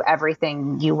didn't give you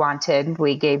everything you wanted.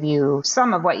 We gave you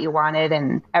some of what you wanted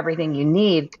and everything you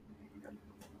need.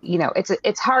 You know,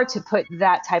 it's hard to put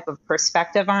that type of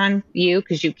perspective on you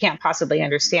because you can't possibly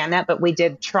understand that, but we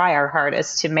did try our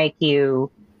hardest to make you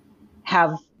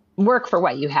have work for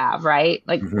what you have, right?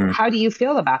 Like, how do you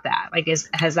feel about that? Like, is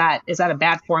that a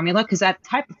bad formula? Because that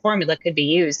type of formula could be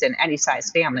used in any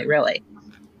size family, really.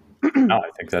 No,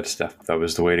 I think that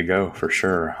was the way to go for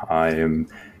sure.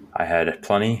 I had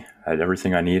plenty, I had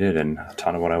everything I needed and a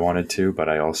ton of what I wanted to, but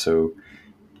I also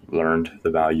learned the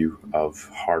value of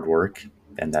hard work,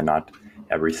 and that not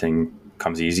everything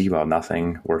comes easy, while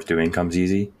nothing worth doing comes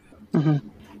easy.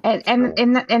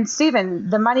 And Stephen,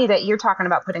 the money that you're talking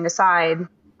about putting aside,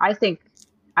 I think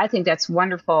that's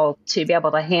wonderful to be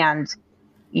able to hand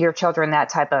your children that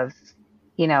type of,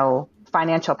 you know,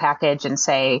 financial package and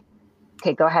say,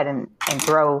 okay, go ahead and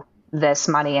grow this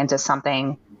money into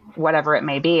something, whatever it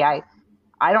may be. I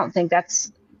don't think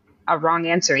that's a wrong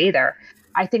answer either.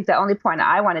 I think the only point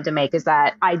I wanted to make is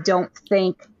that I don't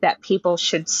think that people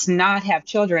should not have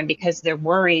children because they're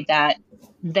worried that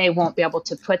they won't be able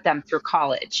to put them through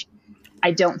college.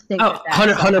 I don't think that's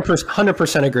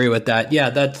 100% agree with that. Yeah,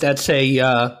 that's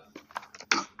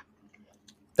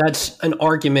an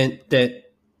argument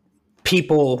that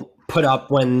people put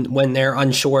up when they're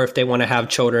unsure if they want to have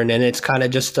children, and it's kind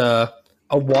of just a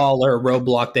wall or a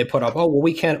roadblock they put up. Oh, well,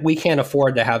 we can't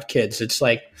afford to have kids. It's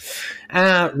like,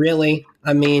 really?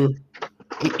 I mean,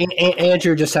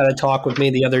 Andrew just had a talk with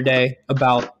me the other day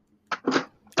about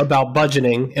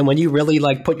budgeting, and when you really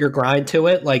like put your grind to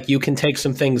it, like you can take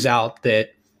some things out that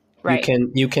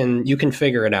you can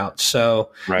figure it out.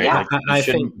 So right, yeah. Like you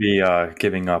shouldn't be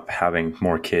giving up having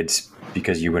more kids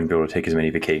because you wouldn't be able to take as many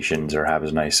vacations or have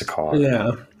as nice a car.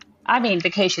 Yeah. I mean,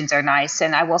 vacations are nice,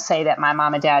 and I will say that my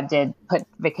mom and dad did put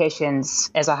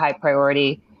vacations as a high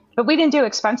priority, but we didn't do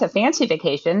expensive, fancy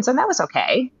vacations, and that was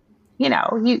okay. You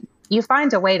know, you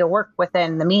find a way to work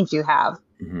within the means you have.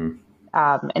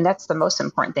 And that's the most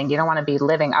important thing. You don't want to be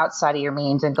living outside of your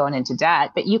means and going into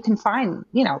debt, but you can find,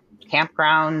 you know,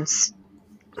 campgrounds.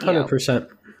 100%.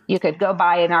 You could go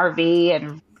buy an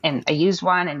RV and a used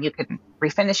one, and you can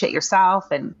refinish it yourself.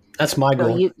 And that's my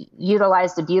goal.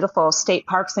 Utilize the beautiful state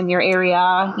parks in your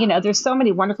area. You know, there's so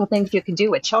many wonderful things you can do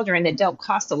with children that don't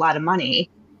cost a lot of money.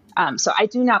 So I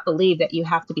do not believe that you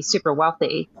have to be super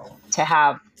wealthy to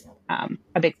have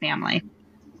a big family.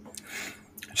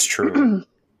 It's true.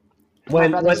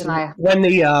 When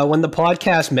the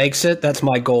podcast makes it, that's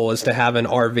my goal, is to have an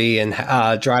RV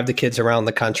and drive the kids around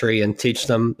the country and teach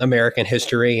them American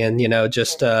history, and, you know,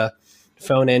 just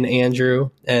phone in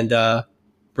Andrew and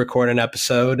record an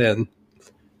episode. And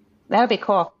that would be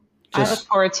cool. I look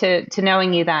forward to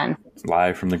knowing you then.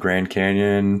 Live from the Grand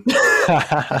Canyon.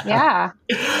 Yeah.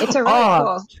 It's a really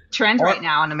cool trend right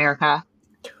now in America.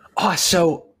 Oh,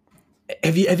 so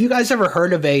have you guys ever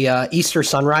heard of a Easter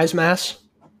sunrise mass?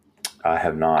 I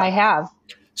have not. I have.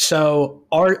 So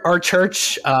our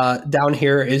church down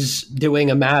here is doing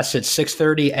a mass at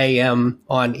 6:30 a.m.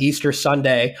 on Easter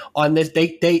Sunday. On this,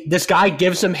 this guy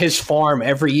gives him his farm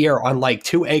every year on like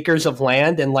 2 acres of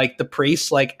land, and like the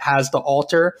priest like has the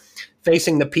altar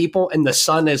facing the people, and the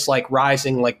sun is like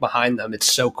rising like behind them.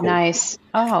 It's so cool. Nice.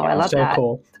 Oh, I love so that.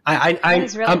 Cool. That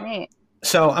is really neat.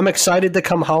 So I'm excited to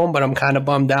come home, but I'm kind of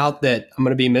bummed out that I'm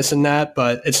going to be missing that.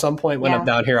 But at some point when I'm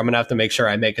down here, I'm going to have to make sure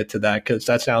I make it to that because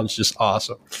that sounds just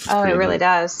awesome. Oh, it really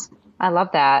does. I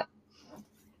love that.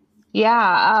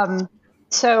 Yeah.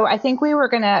 So I think we were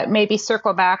going to maybe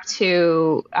circle back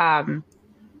to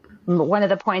one of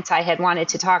the points I had wanted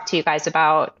to talk to you guys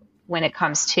about when it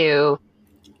comes to,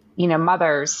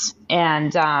 mothers.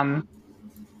 And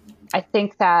I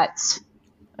think that,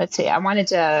 let's see, I wanted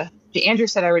to, Andrew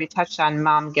said I already touched on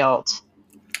mom guilt.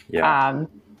 Yeah.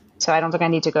 So I don't think I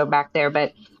need to go back there.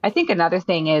 But I think another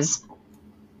thing is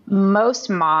most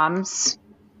moms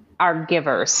are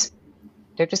givers.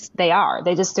 They are.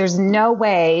 There's no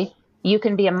way you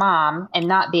can be a mom and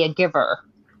not be a giver.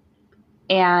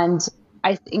 And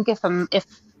I think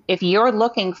if you're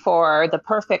looking for the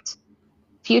perfect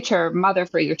future mother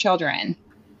for your children,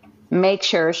 make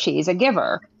sure she's a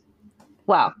giver.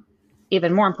 Well,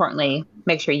 even more importantly,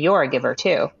 make sure you're a giver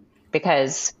too,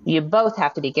 because you both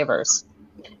have to be givers.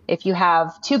 If you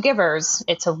have 2 givers,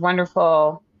 it's a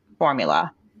wonderful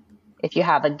formula. If you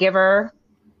have a giver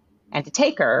and a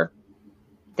taker,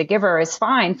 the giver is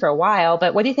fine for a while,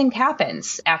 but what do you think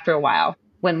happens after a while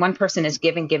when one person is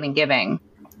giving, and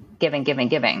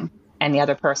the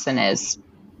other person is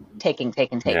taking?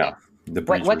 Yeah,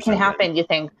 what can happen, you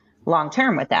think,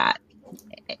 long-term with that?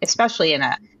 Especially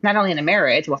not only in a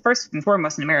marriage, well, first and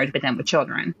foremost in a marriage, but then with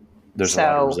children. There's a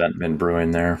lot of resentment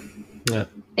brewing there. Yeah.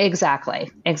 Exactly.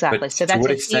 But So that's to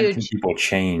what a extent huge. can people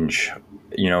change?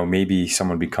 Maybe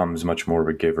someone becomes much more of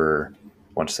a giver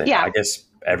once they. Yeah. I guess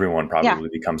everyone probably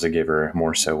becomes a giver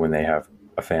more so when they have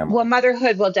a family. Well,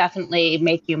 motherhood will definitely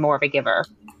make you more of a giver.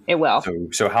 It will.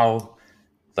 So how,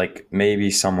 like, maybe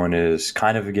someone is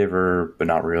kind of a giver, but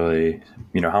not really.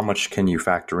 How much can you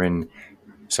factor in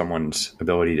someone's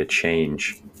ability to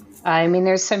change? I mean,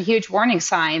 there's some huge warning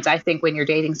signs, I think, when you're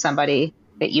dating somebody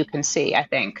that you can see, I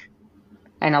think.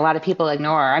 And a lot of people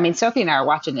ignore. I mean, Sophie and I are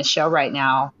watching this show right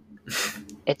now.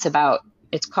 It's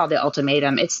called The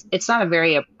Ultimatum. It's not a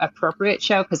very appropriate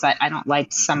show because I don't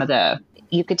like some of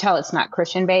you could tell it's not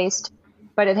Christian based,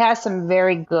 but it has some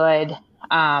very good,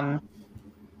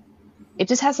 it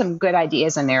just has some good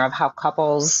ideas in there of how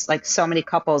couples, like so many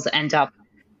couples, end up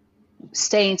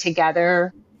staying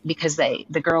together because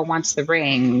the girl wants the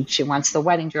ring, she wants the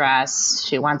wedding dress,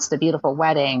 she wants the beautiful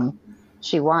wedding,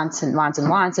 she wants and wants and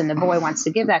wants, and the boy wants to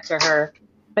give that to her,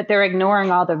 but they're ignoring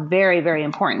all the very, very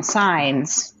important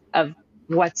signs of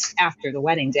what's after the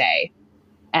wedding day.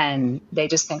 And they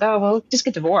just think, oh, well, just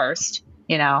get divorced,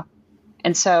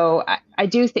 And so I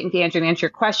do think, Andrew, to answer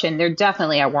your question, there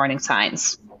definitely are warning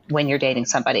signs when you're dating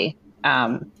somebody.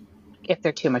 If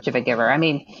they're too much of a giver. I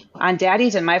mean, on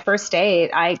Daddy's and my first date,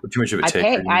 I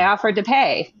offered to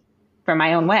pay for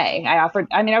my own way.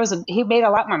 He made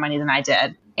a lot more money than I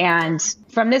did. And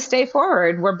from this day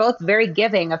forward, we're both very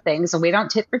giving of things and we don't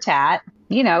tit for tat,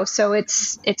 so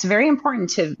it's very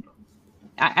important to,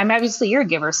 I'm obviously you're a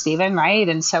giver, Stephen, right?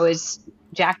 And so is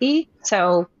Jackie.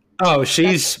 So. Oh,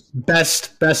 she's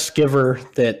best giver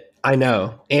that I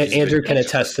know. Andrew can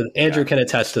attest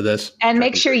to this. And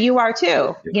make sure you are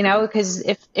too, because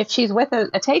if she's with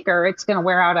a taker, it's going to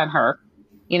wear out on her,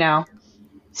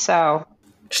 so.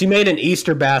 She made an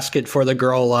Easter basket for the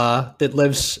girl that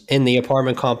lives in the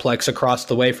apartment complex across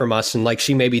the way from us. And like,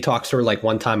 she maybe talks to her like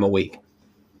 1 time a week.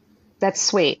 That's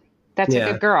sweet. That's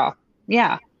a good girl.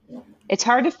 Yeah. It's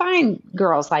hard to find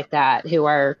girls like that who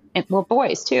are, well,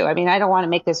 boys too. I mean, I don't want to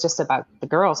make this just about the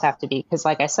girls have to be, because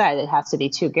like I said, it has to be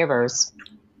 2 givers.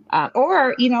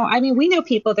 We know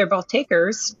people, they're both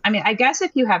takers. I mean, I guess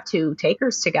if you have 2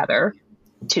 takers together,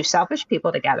 2 selfish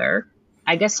people together,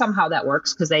 I guess somehow that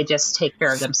works because they just take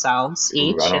care of themselves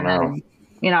each. I don't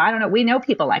know. We know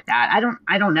people like that.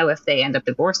 I don't know if they end up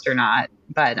divorced or not,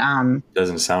 but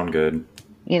doesn't sound good.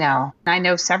 I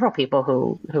know several people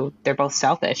who they're both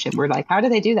selfish, and we're like, how do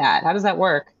they do that? How does that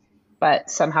work? But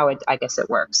somehow I guess it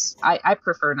works. I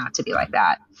prefer not to be like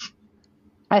that.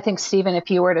 I think, Stephen,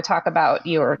 if you were to talk about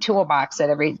your toolbox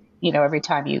at every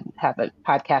time you have a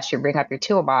podcast, you bring up your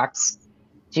toolbox.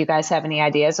 Do you guys have any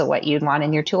ideas of what you'd want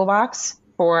in your toolbox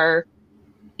for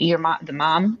your the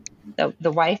mom,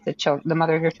 the wife, the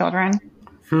mother of your children?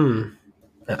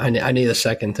 I need a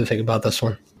second to think about this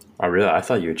one. Oh, really? I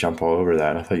thought you would jump all over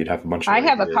that. I thought you'd have a bunch of I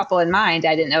have a ideas. couple in mind.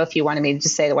 I didn't know if you wanted me to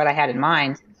just say what I had in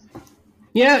mind.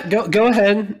 Yeah, go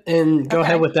ahead and go Okay.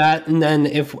 ahead with that, and then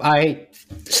if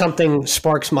something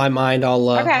sparks my mind,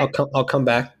 Okay. I'll come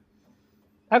back.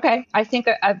 Okay. I think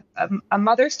a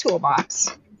mother's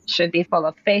toolbox should be full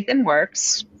of faith and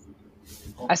works,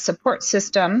 a support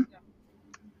system,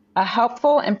 a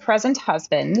helpful and present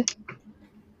husband,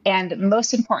 and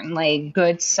most importantly,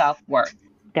 good self-worth.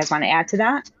 You guys want to add to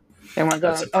that? I want to go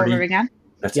That's a pretty- over it again?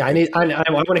 That's Yeah, I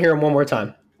want to hear him one more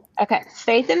time. Okay.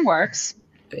 Faith and works.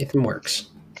 Faith and works.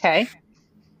 Okay.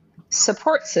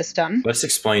 Support system. Let's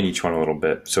explain each one a little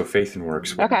bit. So faith and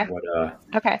works. Okay.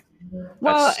 Okay.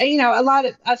 Well, That's- a lot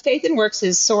of faith and works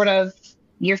is sort of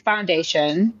your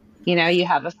foundation. You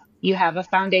have a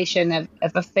foundation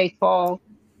of a faithful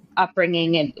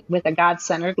upbringing and with a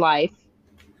God-centered life.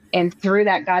 And through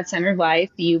that God-centered life,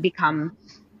 you become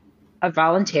a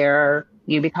volunteer,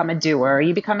 you become a doer,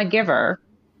 you become a giver.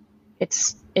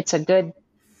 It's a good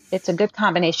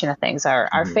combination of things.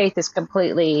 Our faith is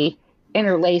completely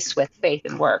interlaced with faith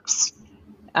and works,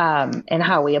 and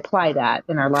how we apply that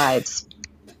in our lives.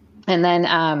 And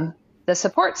then the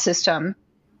support system,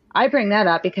 I bring that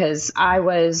up because I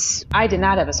did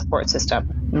not have a support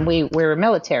system. We were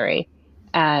military,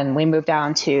 and we moved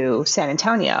down to San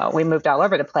Antonio. We moved all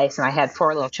over the place, and I had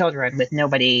 4 little children with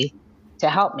nobody to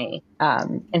help me.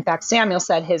 In fact, Samuel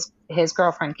said his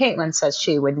girlfriend Caitlin says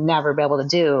she would never be able to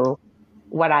do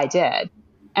what I did,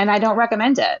 and I don't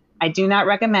recommend it. I do not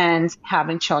recommend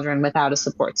having children without a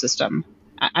support system.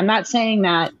 I'm not saying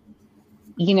that,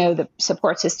 the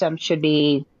support system should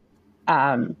be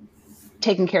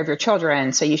taking care of your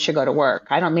children, so you should go to work.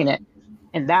 I don't mean it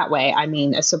in that way. I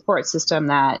mean a support system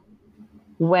that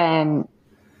when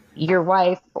your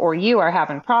wife or you are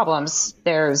having problems,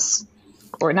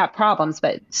 or not problems,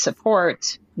 but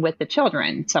support with the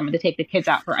children. Someone to take the kids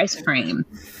out for ice cream,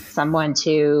 someone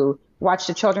to watch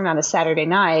the children on a Saturday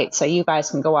night so you guys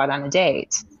can go out on a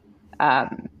date.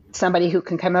 Somebody who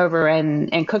can come over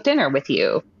and cook dinner with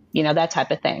you, that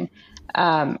type of thing.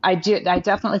 I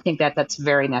definitely think that that's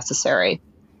very necessary.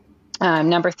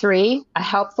 Number 3, a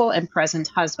helpful and present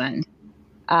husband.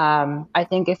 I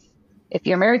think if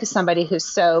you're married to somebody who's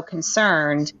so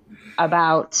concerned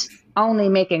about only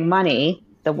making money,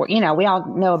 we all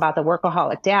know about the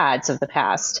workaholic dads of the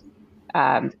past,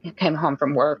 came home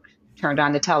from work, turned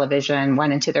on the television,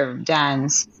 went into their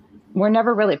dens, were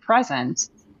never really present.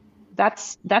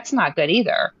 That's not good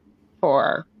either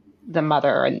for the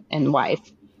mother and wife.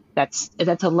 That's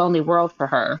a lonely world for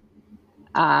her.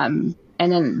 And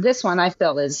then this one I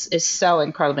feel is so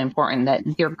incredibly important,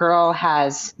 that your girl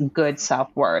has good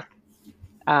self-worth.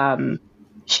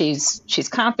 She's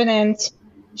confident.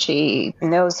 She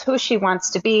knows who she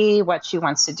wants to be, what she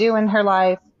wants to do in her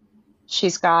life.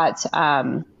 She's got,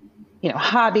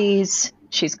 hobbies.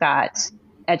 She's got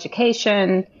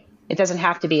education. It doesn't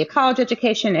have to be a college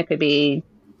education. It could be,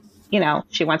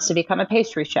 she wants to become a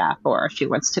pastry chef, or she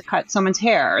wants to cut someone's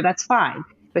hair. That's fine.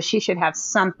 But she should have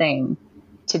something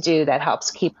to do that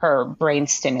helps keep her brain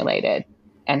stimulated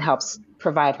and helps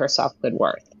provide herself good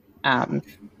worth.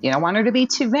 You don't want her to be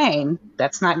too vain.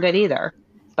 That's not good either.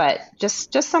 But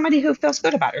just somebody who feels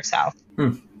good about herself.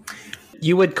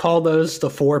 You would call those the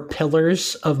 4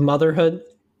 pillars of motherhood?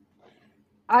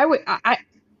 I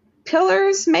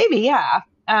pillars, maybe, yeah.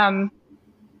 I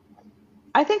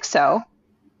think so.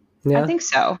 Yeah. I think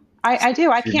so. I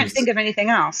do. I can't think of anything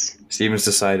else. Steven's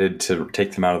decided to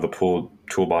take them out of the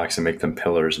toolbox and make them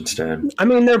pillars instead. I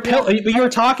mean, they're pillars. But you were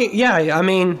talking. Yeah. I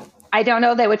mean, I don't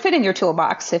know they would fit in your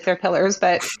toolbox if they're pillars,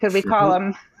 but could we call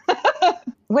them?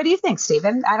 What do you think,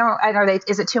 Steven? I don't.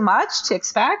 Is it too much to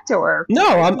expect, or no?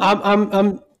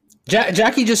 I'm.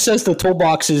 Jackie just says the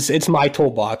toolbox it's my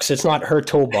toolbox. It's not her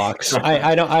toolbox.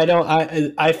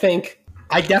 I think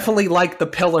I definitely like the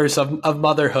pillars of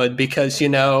motherhood, because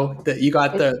that you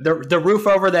got the roof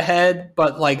over the head,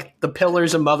 but like the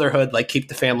pillars of motherhood like keep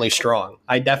the family strong.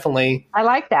 I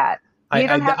like that. I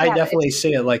definitely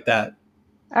see it like that.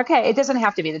 Okay, it doesn't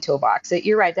have to be the toolbox.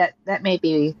 You're right. That may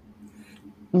be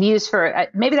used for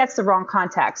maybe that's the wrong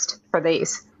context for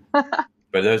these.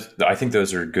 But I think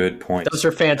those are good points. Those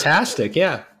are fantastic.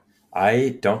 Yeah.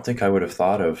 I don't think I would have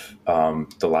thought of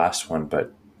the last one,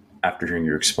 but after hearing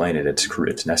you explain it,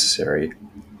 it's necessary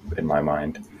in my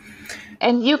mind.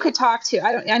 And you could talk to,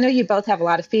 I know you both have a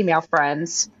lot of female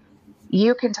friends.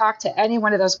 You can talk to any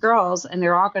one of those girls, and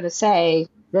they're all going to say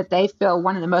that they feel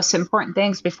one of the most important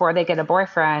things before they get a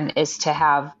boyfriend is to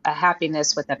have a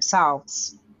happiness with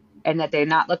themselves, and that they're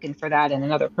not looking for that in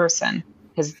another person.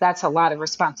 Because that's a lot of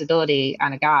responsibility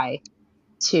on a guy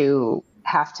to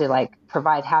have to like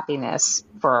provide happiness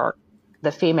for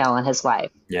the female in his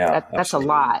life. Yeah, that's absolutely. a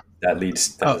lot. That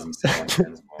doesn't sound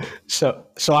sensible.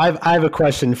 So I have a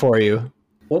question for you.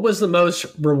 What was the most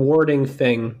rewarding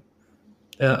thing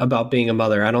about being a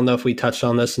mother? I don't know if we touched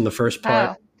on this in the first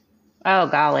part. Oh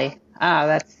golly. Oh,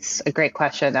 that's a great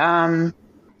question.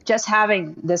 Just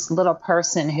having this little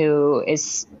person who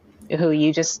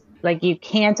you just like, you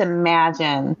can't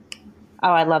imagine. Oh,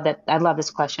 I love that. I love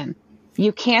this question.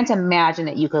 You can't imagine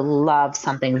that you could love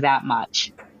something that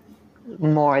much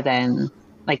more than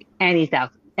like anything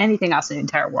else in the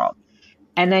entire world.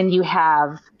 And then you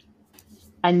have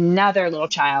another little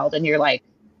child and you're like,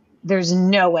 there's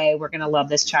no way we're going to love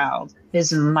this child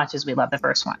as much as we love the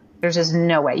first one. There's just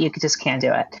no way. You just can't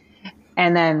do it.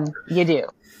 And then you do.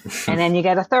 And then you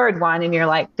get a third one and you're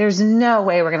like, there's no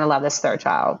way we're going to love this third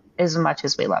child as much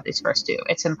as we love these first two.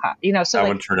 It's impossible. So that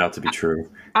like, would turn out to be true.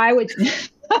 I would.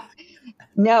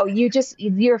 No,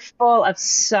 you're full of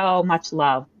so much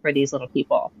love for these little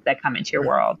people that come into your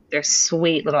world. They're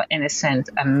sweet, little, innocent,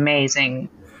 amazing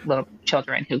little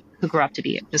children who grow up to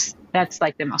be that's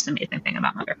like the most amazing thing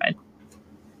about motherhood.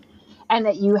 And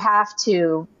that you have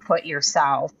to put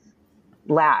yourself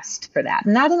last for that.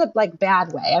 Not in a like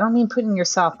bad way. I don't mean putting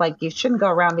yourself like, you shouldn't go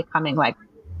around becoming like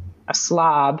a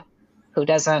slob who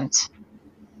doesn't,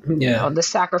 the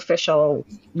sacrificial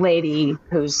lady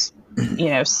who's,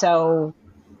 so,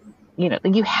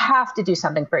 you have to do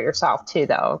something for yourself too,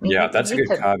 though. Yeah, that's a good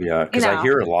caveat, because I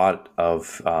hear a lot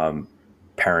of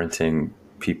parenting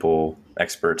people,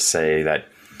 experts say that,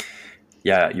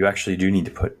 you actually do need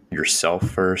to put yourself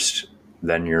first,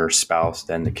 then your spouse,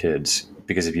 then the kids.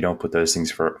 Because if you don't put those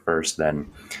things first,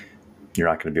 then you're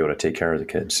not going to be able to take care of the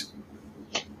kids.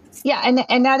 Yeah,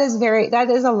 and that is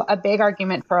a big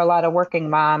argument for a lot of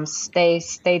working moms. They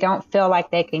don't feel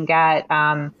like they can get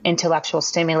intellectual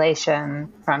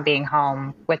stimulation from being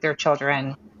home with their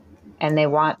children, and they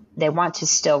want to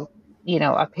still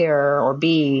appear or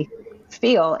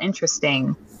feel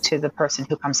interesting to the person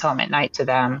who comes home at night to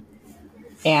them.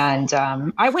 And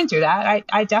I went through that.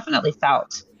 I definitely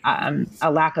felt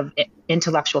a lack of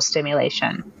intellectual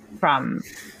stimulation from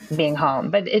being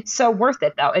home, but it's so worth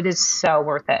it, though. It is so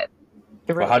worth it.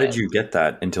 Well, how did you get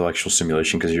that intellectual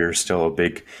stimulation? Because you're still a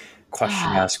big question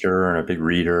asker and a big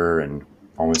reader and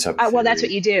always have. Well, that's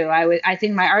what you do. I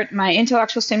think my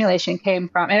intellectual stimulation came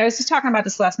from, and I was just talking about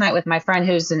this last night with my friend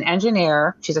who's an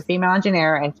engineer. She's a female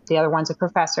engineer, and the other one's a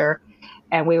professor.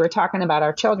 And we were talking about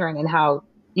our children and how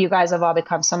you guys have all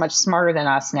become so much smarter than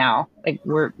us now. Like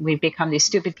we've become these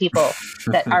stupid people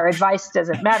that our advice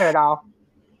doesn't matter at all.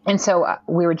 And so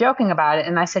we were joking about it.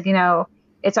 And I said,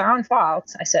 it's our own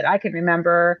fault. I said, I can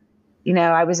remember,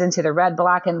 I was into the red,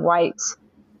 black, and white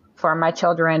for my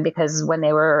children because when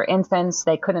they were infants,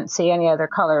 they couldn't see any other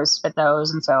colors but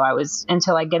those. And so I was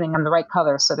into like getting them the right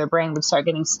colors so their brain would start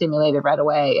getting stimulated right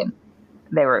away. And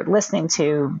they were listening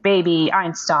to baby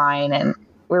Einstein, and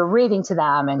we were reading to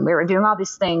them, and we were doing all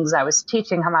these things. I was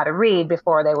teaching them how to read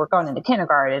before they were going into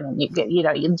kindergarten. And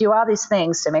you do all these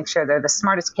things to make sure they're the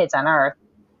smartest kids on earth.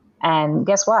 And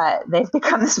guess what? They've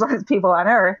become the smartest people on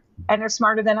earth, and they're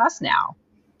smarter than us now.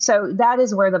 So that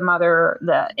is where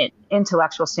the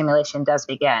intellectual stimulation does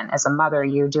begin. As a mother,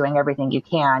 you're doing everything you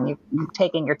can. You're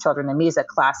taking your children to music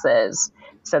classes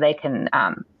so they can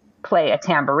play a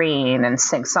tambourine and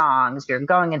sing songs. You're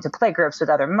going into play groups with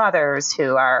other mothers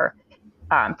who are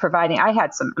providing. I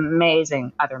had some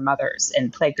amazing other mothers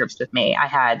in play groups with me. I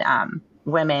had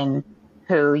women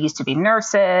who used to be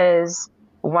nurses,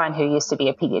 one who used to be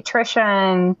a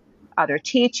pediatrician, other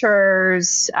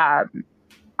teachers.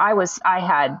 I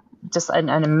had just an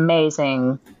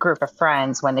amazing group of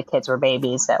friends when the kids were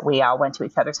babies that we all went to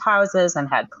each other's houses and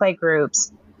had play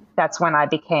groups. That's when I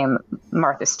became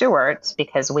Martha Stewart,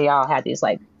 because we all had these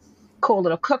like cool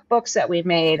little cookbooks that we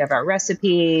made of our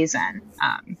recipes. And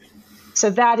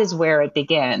so that is where it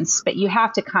begins. But you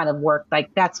have to kind of work,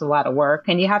 like that's a lot of work,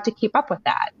 and you have to keep up with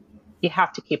that.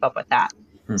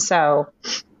 So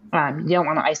you don't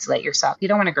want to isolate yourself. You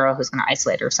don't want a girl who's going to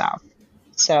isolate herself.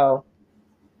 So,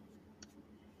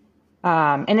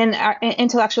 and then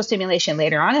intellectual stimulation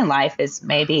later on in life is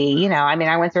maybe,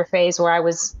 I went through a phase where I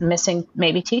was missing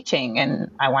maybe teaching,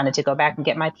 and I wanted to go back and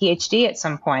get my PhD at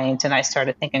some point. And I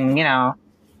started thinking,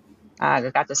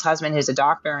 I've got this husband who's a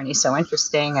doctor and he's so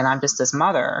interesting, and I'm just his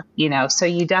mother, so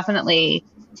you definitely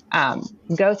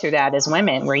go through that as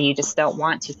women, where you just don't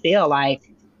want to feel like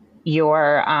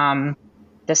you're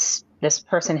this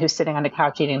person who's sitting on the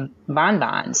couch eating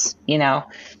bonbons,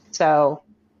 So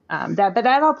but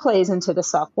that all plays into the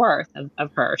self-worth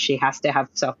of her. She has to have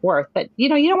self-worth, but you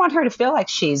don't want her to feel like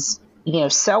she's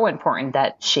so important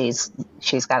that she's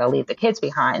got to leave the kids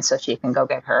behind so she can go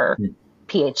get her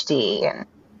PhD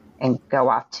and go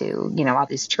off to, all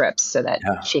these trips so that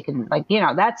she can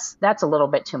that's a little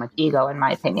bit too much ego in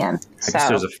my opinion. I guess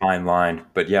there's a fine line,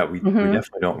 but we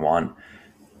definitely don't want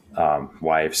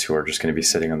wives who are just going to be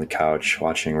sitting on the couch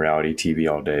watching reality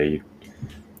TV all day.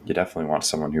 You definitely want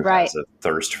someone who has a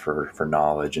thirst for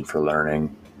knowledge and for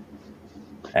learning.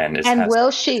 And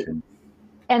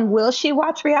will she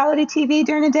watch reality TV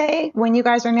during the day when you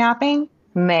guys are napping?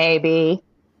 Maybe.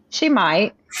 She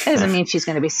might. It doesn't mean she's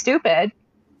going to be stupid.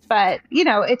 But,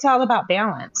 it's all about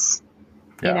balance.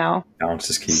 Balance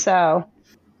is key. So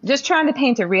just trying to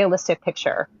paint a realistic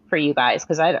picture for you guys,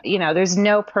 because there's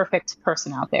no perfect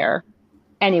person out there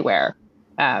anywhere.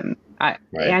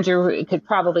 Andrew could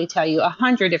probably tell you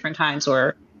 100 different times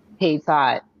where he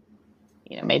thought,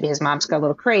 maybe his mom's got a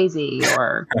little crazy,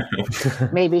 or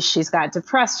maybe she's got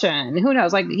depression. Who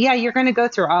knows? You're going to go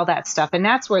through all that stuff. And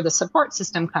that's where the support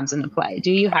system comes into play.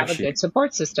 Do you have a good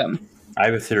support system? I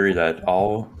have a theory that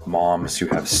all moms who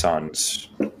have sons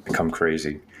become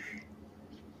crazy.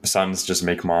 Sons just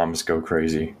make moms go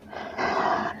crazy.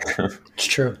 It's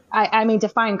true. I mean,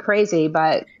 define crazy,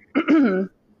 but I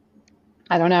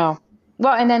don't know.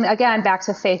 Well, and then again, back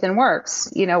to faith and works.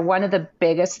 One of the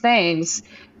biggest things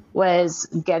was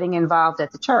getting involved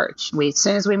at the church. As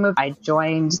soon as we moved, I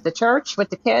joined the church with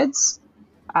the kids.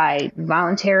 I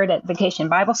volunteered at Vacation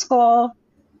Bible School.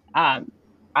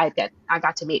 I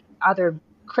got to meet other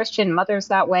Christian mothers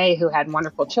that way who had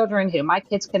wonderful children who my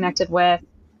kids connected with.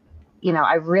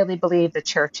 I really believe the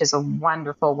church is a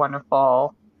wonderful,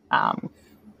 wonderful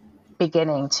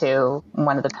beginning to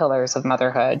one of the pillars of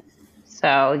motherhood.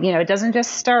 So, it doesn't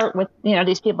just start with,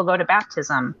 these people go to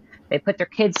baptism. They put their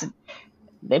kids in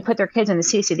the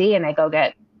CCD and they go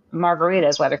get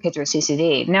margaritas while their kids are at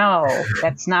CCD. No,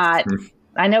 that's not.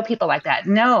 I know people like that.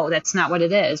 No, that's not what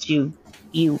it is. You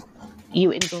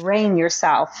ingrain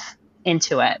yourself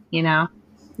into it,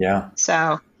 Yeah.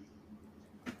 So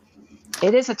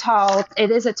it is a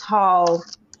tall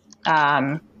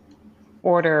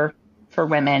order for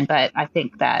women, but I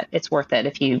think that it's worth it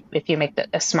if you make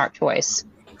a smart choice.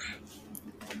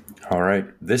 All right.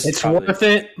 It's worth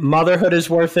it. Motherhood is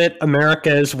worth it.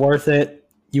 America is worth it.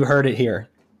 You heard it here.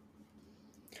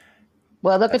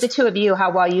 Well, look at the two of you,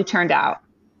 how well you turned out.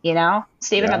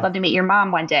 Stephen, I'd love to meet your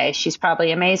mom one day. She's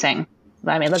probably amazing.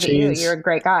 I mean, look at you. You're a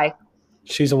great guy.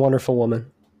 She's a wonderful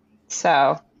woman.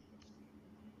 So,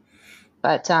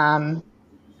 but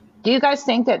do you guys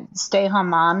think that stay-at-home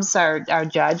moms are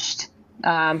judged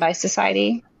by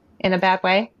society in a bad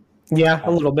way? Yeah,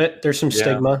 a little bit. There's some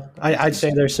stigma. I'd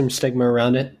say there's some stigma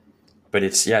around it. But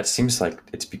it seems like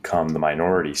it's become the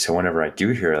minority. So whenever I do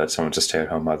hear that someone's a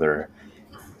stay-at-home mother,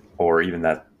 or even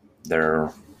that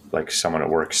they're like someone at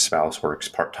work, spouse works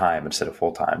part-time instead of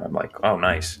full-time, I'm like, oh,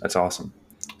 nice. That's awesome.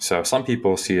 So some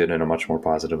people see it in a much more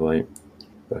positive light.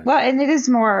 But. Well, and it is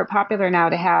more popular now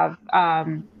to have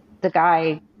the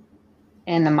guy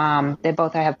and the mom. They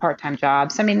both have part-time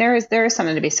jobs. I mean, there is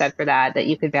something to be said for that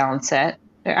you could balance it.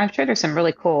 I'm sure there's some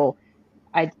really cool,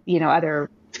 other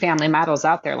family models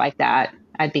out there like that.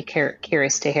 I'd be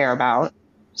curious to hear about.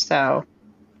 So,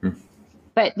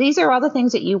 but these are all the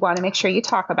things that you want to make sure you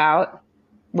talk about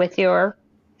with your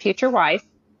future wife.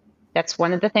 That's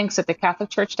one of the things that the Catholic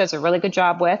Church does a really good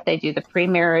job with. They do the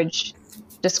pre-marriage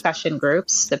discussion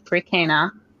groups, the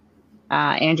pre-Cana.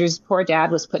 Andrew's poor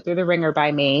dad was put through the ringer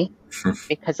by me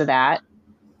because of that.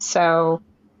 So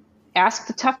ask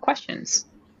the tough questions.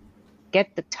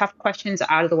 Get the tough questions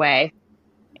out of the way,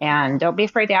 and don't be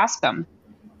afraid to ask them.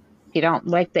 If you don't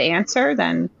like the answer,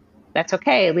 then that's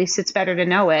okay. At least it's better to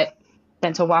know it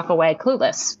than to walk away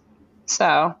clueless.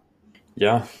 So,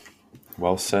 yeah,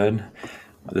 well said.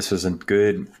 This was a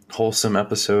good, wholesome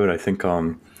episode. I think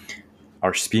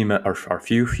our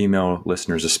few female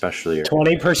listeners, especially,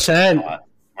 20%,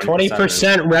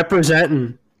 20%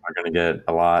 representing, are going to get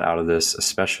a lot out of this,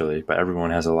 especially. But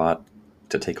everyone has a lot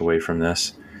to take away from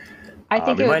this. I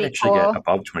think we might actually get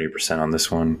above 20% on this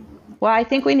one. Well, I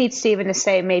think we need Stephen to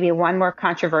say maybe one more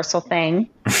controversial thing,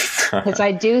 because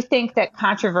I do think that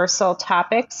controversial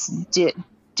topics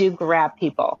do grab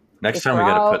people. Next time we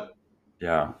got to put.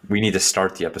 Yeah, we need to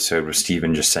start the episode with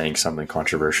Stephen just saying something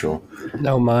controversial.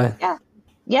 No, my.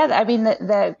 Yeah. I mean,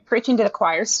 the preaching to the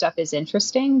choir stuff is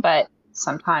interesting, but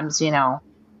sometimes,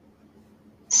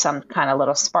 some kind of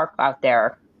little spark out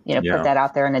there, put that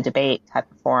out there in a debate type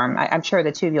of forum. I'm sure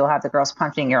the two of you will have the girls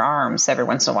punching your arms every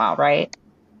once in a while, right?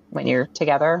 When you're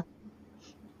together.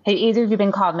 Have either of you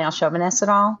been called male chauvinist at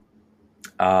all?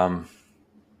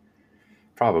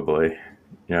 Probably,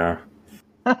 yeah.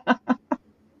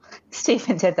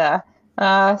 Stephen did the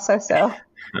So.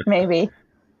 Maybe.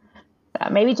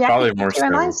 Maybe Jackie Probably keeps more you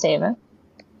in so. line, Steven.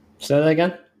 Say that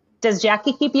again? Does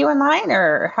Jackie keep you in line,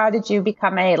 or how did you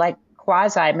become a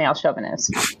quasi male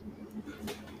chauvinist?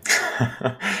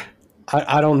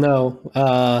 I don't know.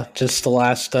 Just the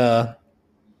last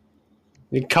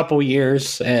couple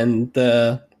years and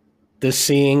the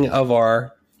seeing of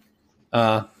our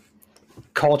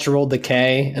cultural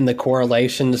decay and the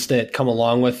correlations that come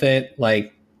along with it.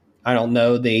 Like, I don't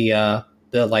know, the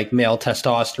male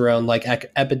testosterone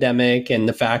epidemic, and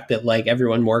the fact that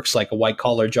everyone works a white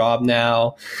collar job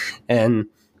now, and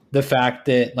the fact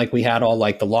that we had all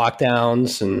the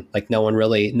lockdowns, and no one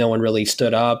really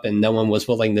stood up, and no one was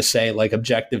willing to say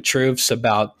objective truths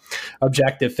about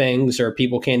objective things, or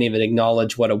people can't even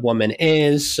acknowledge what a woman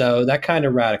is. So that kind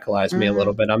of radicalized me a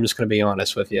little bit. I'm just going to be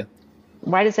honest with you.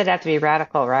 Why does it have to be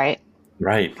radical, right?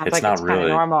 Right. Sounds it's not it's really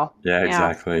normal. Yeah,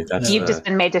 exactly. That's You've just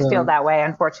been made to feel that way,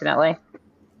 unfortunately.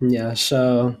 Yeah.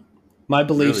 So my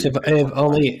beliefs have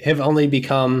only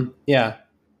become, I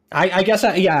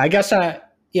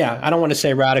don't want to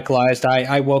say radicalized.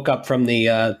 I woke up from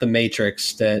the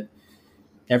Matrix that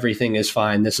everything is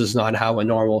fine. This is not how a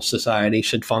normal society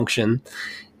should function.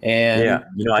 And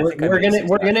we're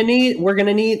gonna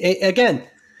need again,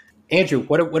 Andrew.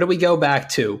 What do we go back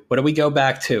to?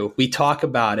 We talk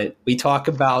about it. We talk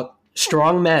about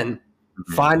strong men.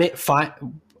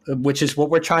 Which is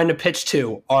what we're trying to pitch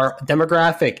to our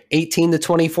demographic, 18 to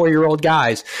 24-year-old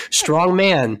guys. Strong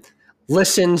man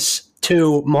listens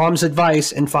to mom's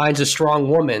advice and finds a strong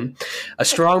woman. A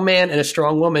strong man and a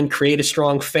strong woman create a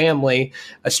strong family.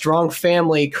 A strong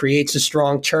family creates a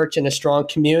strong church and a strong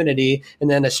community. And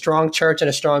then a strong church and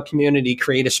a strong community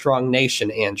create a strong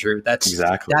nation, Andrew. That's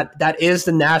exactly that is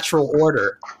the natural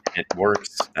order. It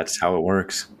works. That's how it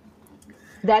works.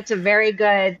 That's a very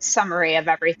good summary of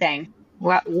everything.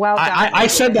 Well done. I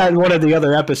said that in one of the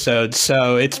other episodes,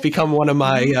 so it's become one of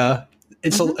my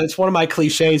it's one of my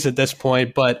cliches at this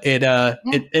point, but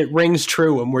it rings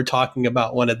true when we're talking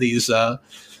about one of these it's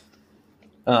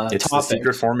topics. The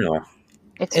secret formula.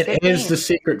 It is the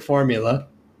secret formula.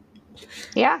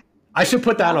 Yeah. I should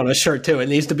put that on a shirt too. It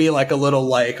needs to be a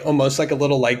little almost a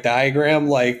little diagram,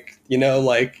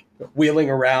 wheeling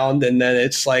around, and then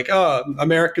it's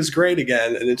America's great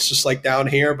again, and it's just down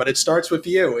here, but it starts with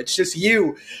you. It's just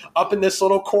you up in this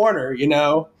little corner,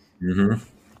 Mm-hmm. Yeah.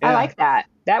 I like that.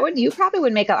 You probably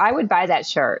would I would buy that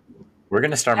shirt. We're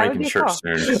gonna start making shirts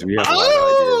soon because we have a lot of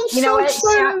ideas. You know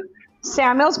what?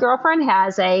 Samuel's girlfriend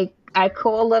has a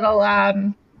cool little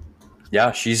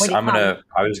yeah,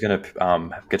 I was gonna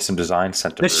get some designs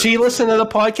sent to her. Does she listen to the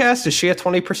podcast? Is she a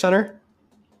 20%er?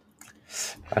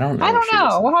 I don't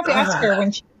know. We'll have to ask her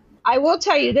when I will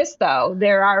tell you this, though.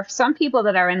 There are some people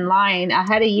that are in line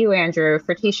ahead of you, Andrew,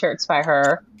 for T-shirts by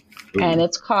her. Ooh. And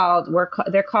it's called,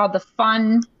 they're called the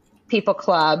Fun People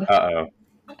Club. Uh-oh.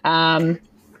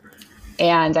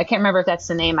 And I can't remember if that's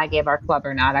the name I gave our club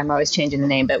or not. I'm always changing the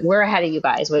name, but we're ahead of you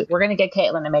guys. We're going to get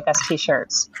Caitlin to make us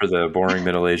T-shirts. For the Boring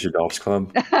Middle-Aged Adults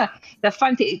Club? The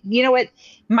fun you know what?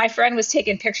 My friend was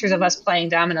taking pictures of us playing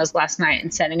dominoes last night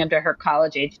and sending them to her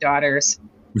college-age daughters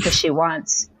because she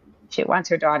wants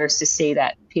her daughters to see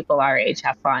that people our age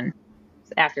have fun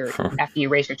after you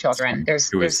raise your children.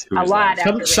 There's a lot.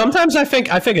 Sometimes I think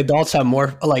adults have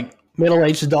more,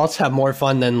 middle-aged adults have more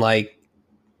fun than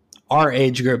our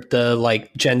age group, the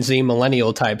Gen Z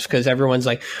millennial types, because everyone's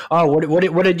oh,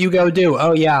 what did you go do?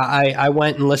 Oh yeah, I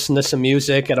went and listened to some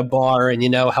music at a bar and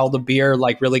held a beer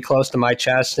really close to my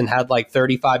chest and had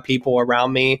 35 people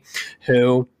around me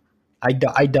who I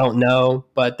don't know.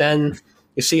 But then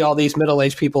you see all these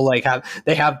middle-aged people they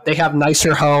have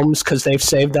nicer homes because they've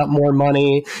saved up more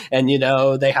money, and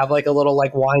they have a little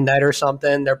wine night or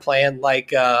something. They're playing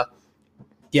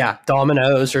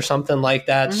dominoes or something like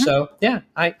that. Mm-hmm. So yeah,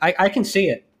 I can see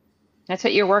it. That's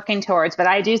what you're working towards. But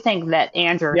I do think that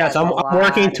Andrew. Yes, I'm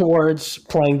working towards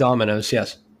playing dominoes.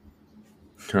 Yes.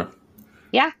 Huh.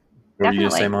 Yeah. What are you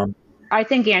gonna say, Mom? I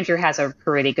think Andrew has a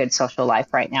pretty good social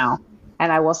life right now.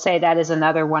 And I will say that is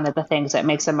another one of the things that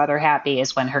makes a mother happy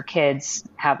is when her kids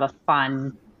have a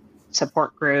fun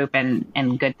support group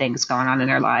and good things going on in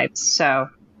their lives. So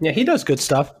yeah, he does good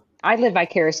stuff. I live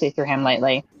vicariously through him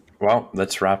lately. Well,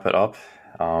 let's wrap it up.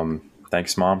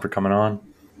 Thanks, Mom, for coming on.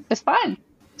 It's fun.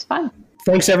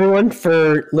 Thanks, everyone,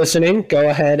 for listening. Go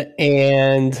ahead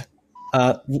and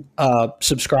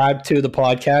subscribe to the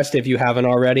podcast if you haven't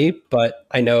already, but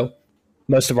I know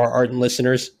most of our ardent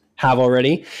listeners have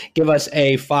already. Give us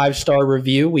a 5-star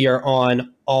review. We are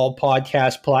on all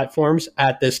podcast platforms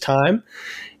at this time.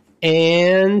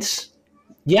 And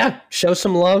yeah, show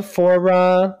some love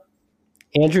for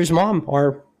Andrew's mom,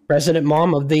 our Resident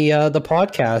mom of the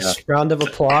podcast. Yeah. Round of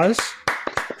applause.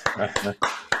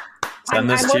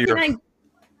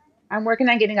 I'm working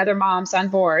on getting other moms on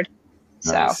board.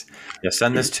 Nice. So yeah,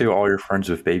 send this to all your friends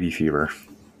with baby fever.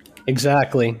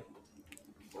 Exactly.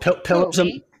 Pillars of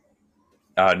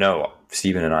no,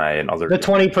 Stephen and I and other the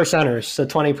 20%ers. The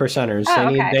 20%ers. Oh,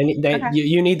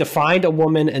 You need to find a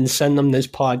woman and send them this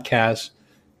podcast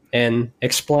and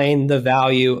explain the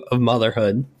value of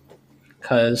motherhood,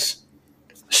 because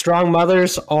strong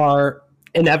mothers are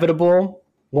inevitable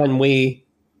when we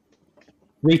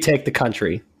retake the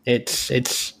country. It's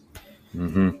just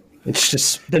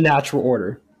the natural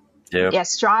order. Yeah,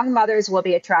 strong mothers will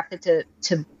be attracted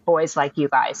to boys like you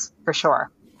guys for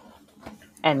sure,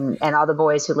 and all the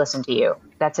boys who listen to you.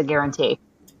 That's a guarantee.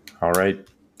 All right,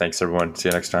 thanks everyone. See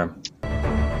you next time.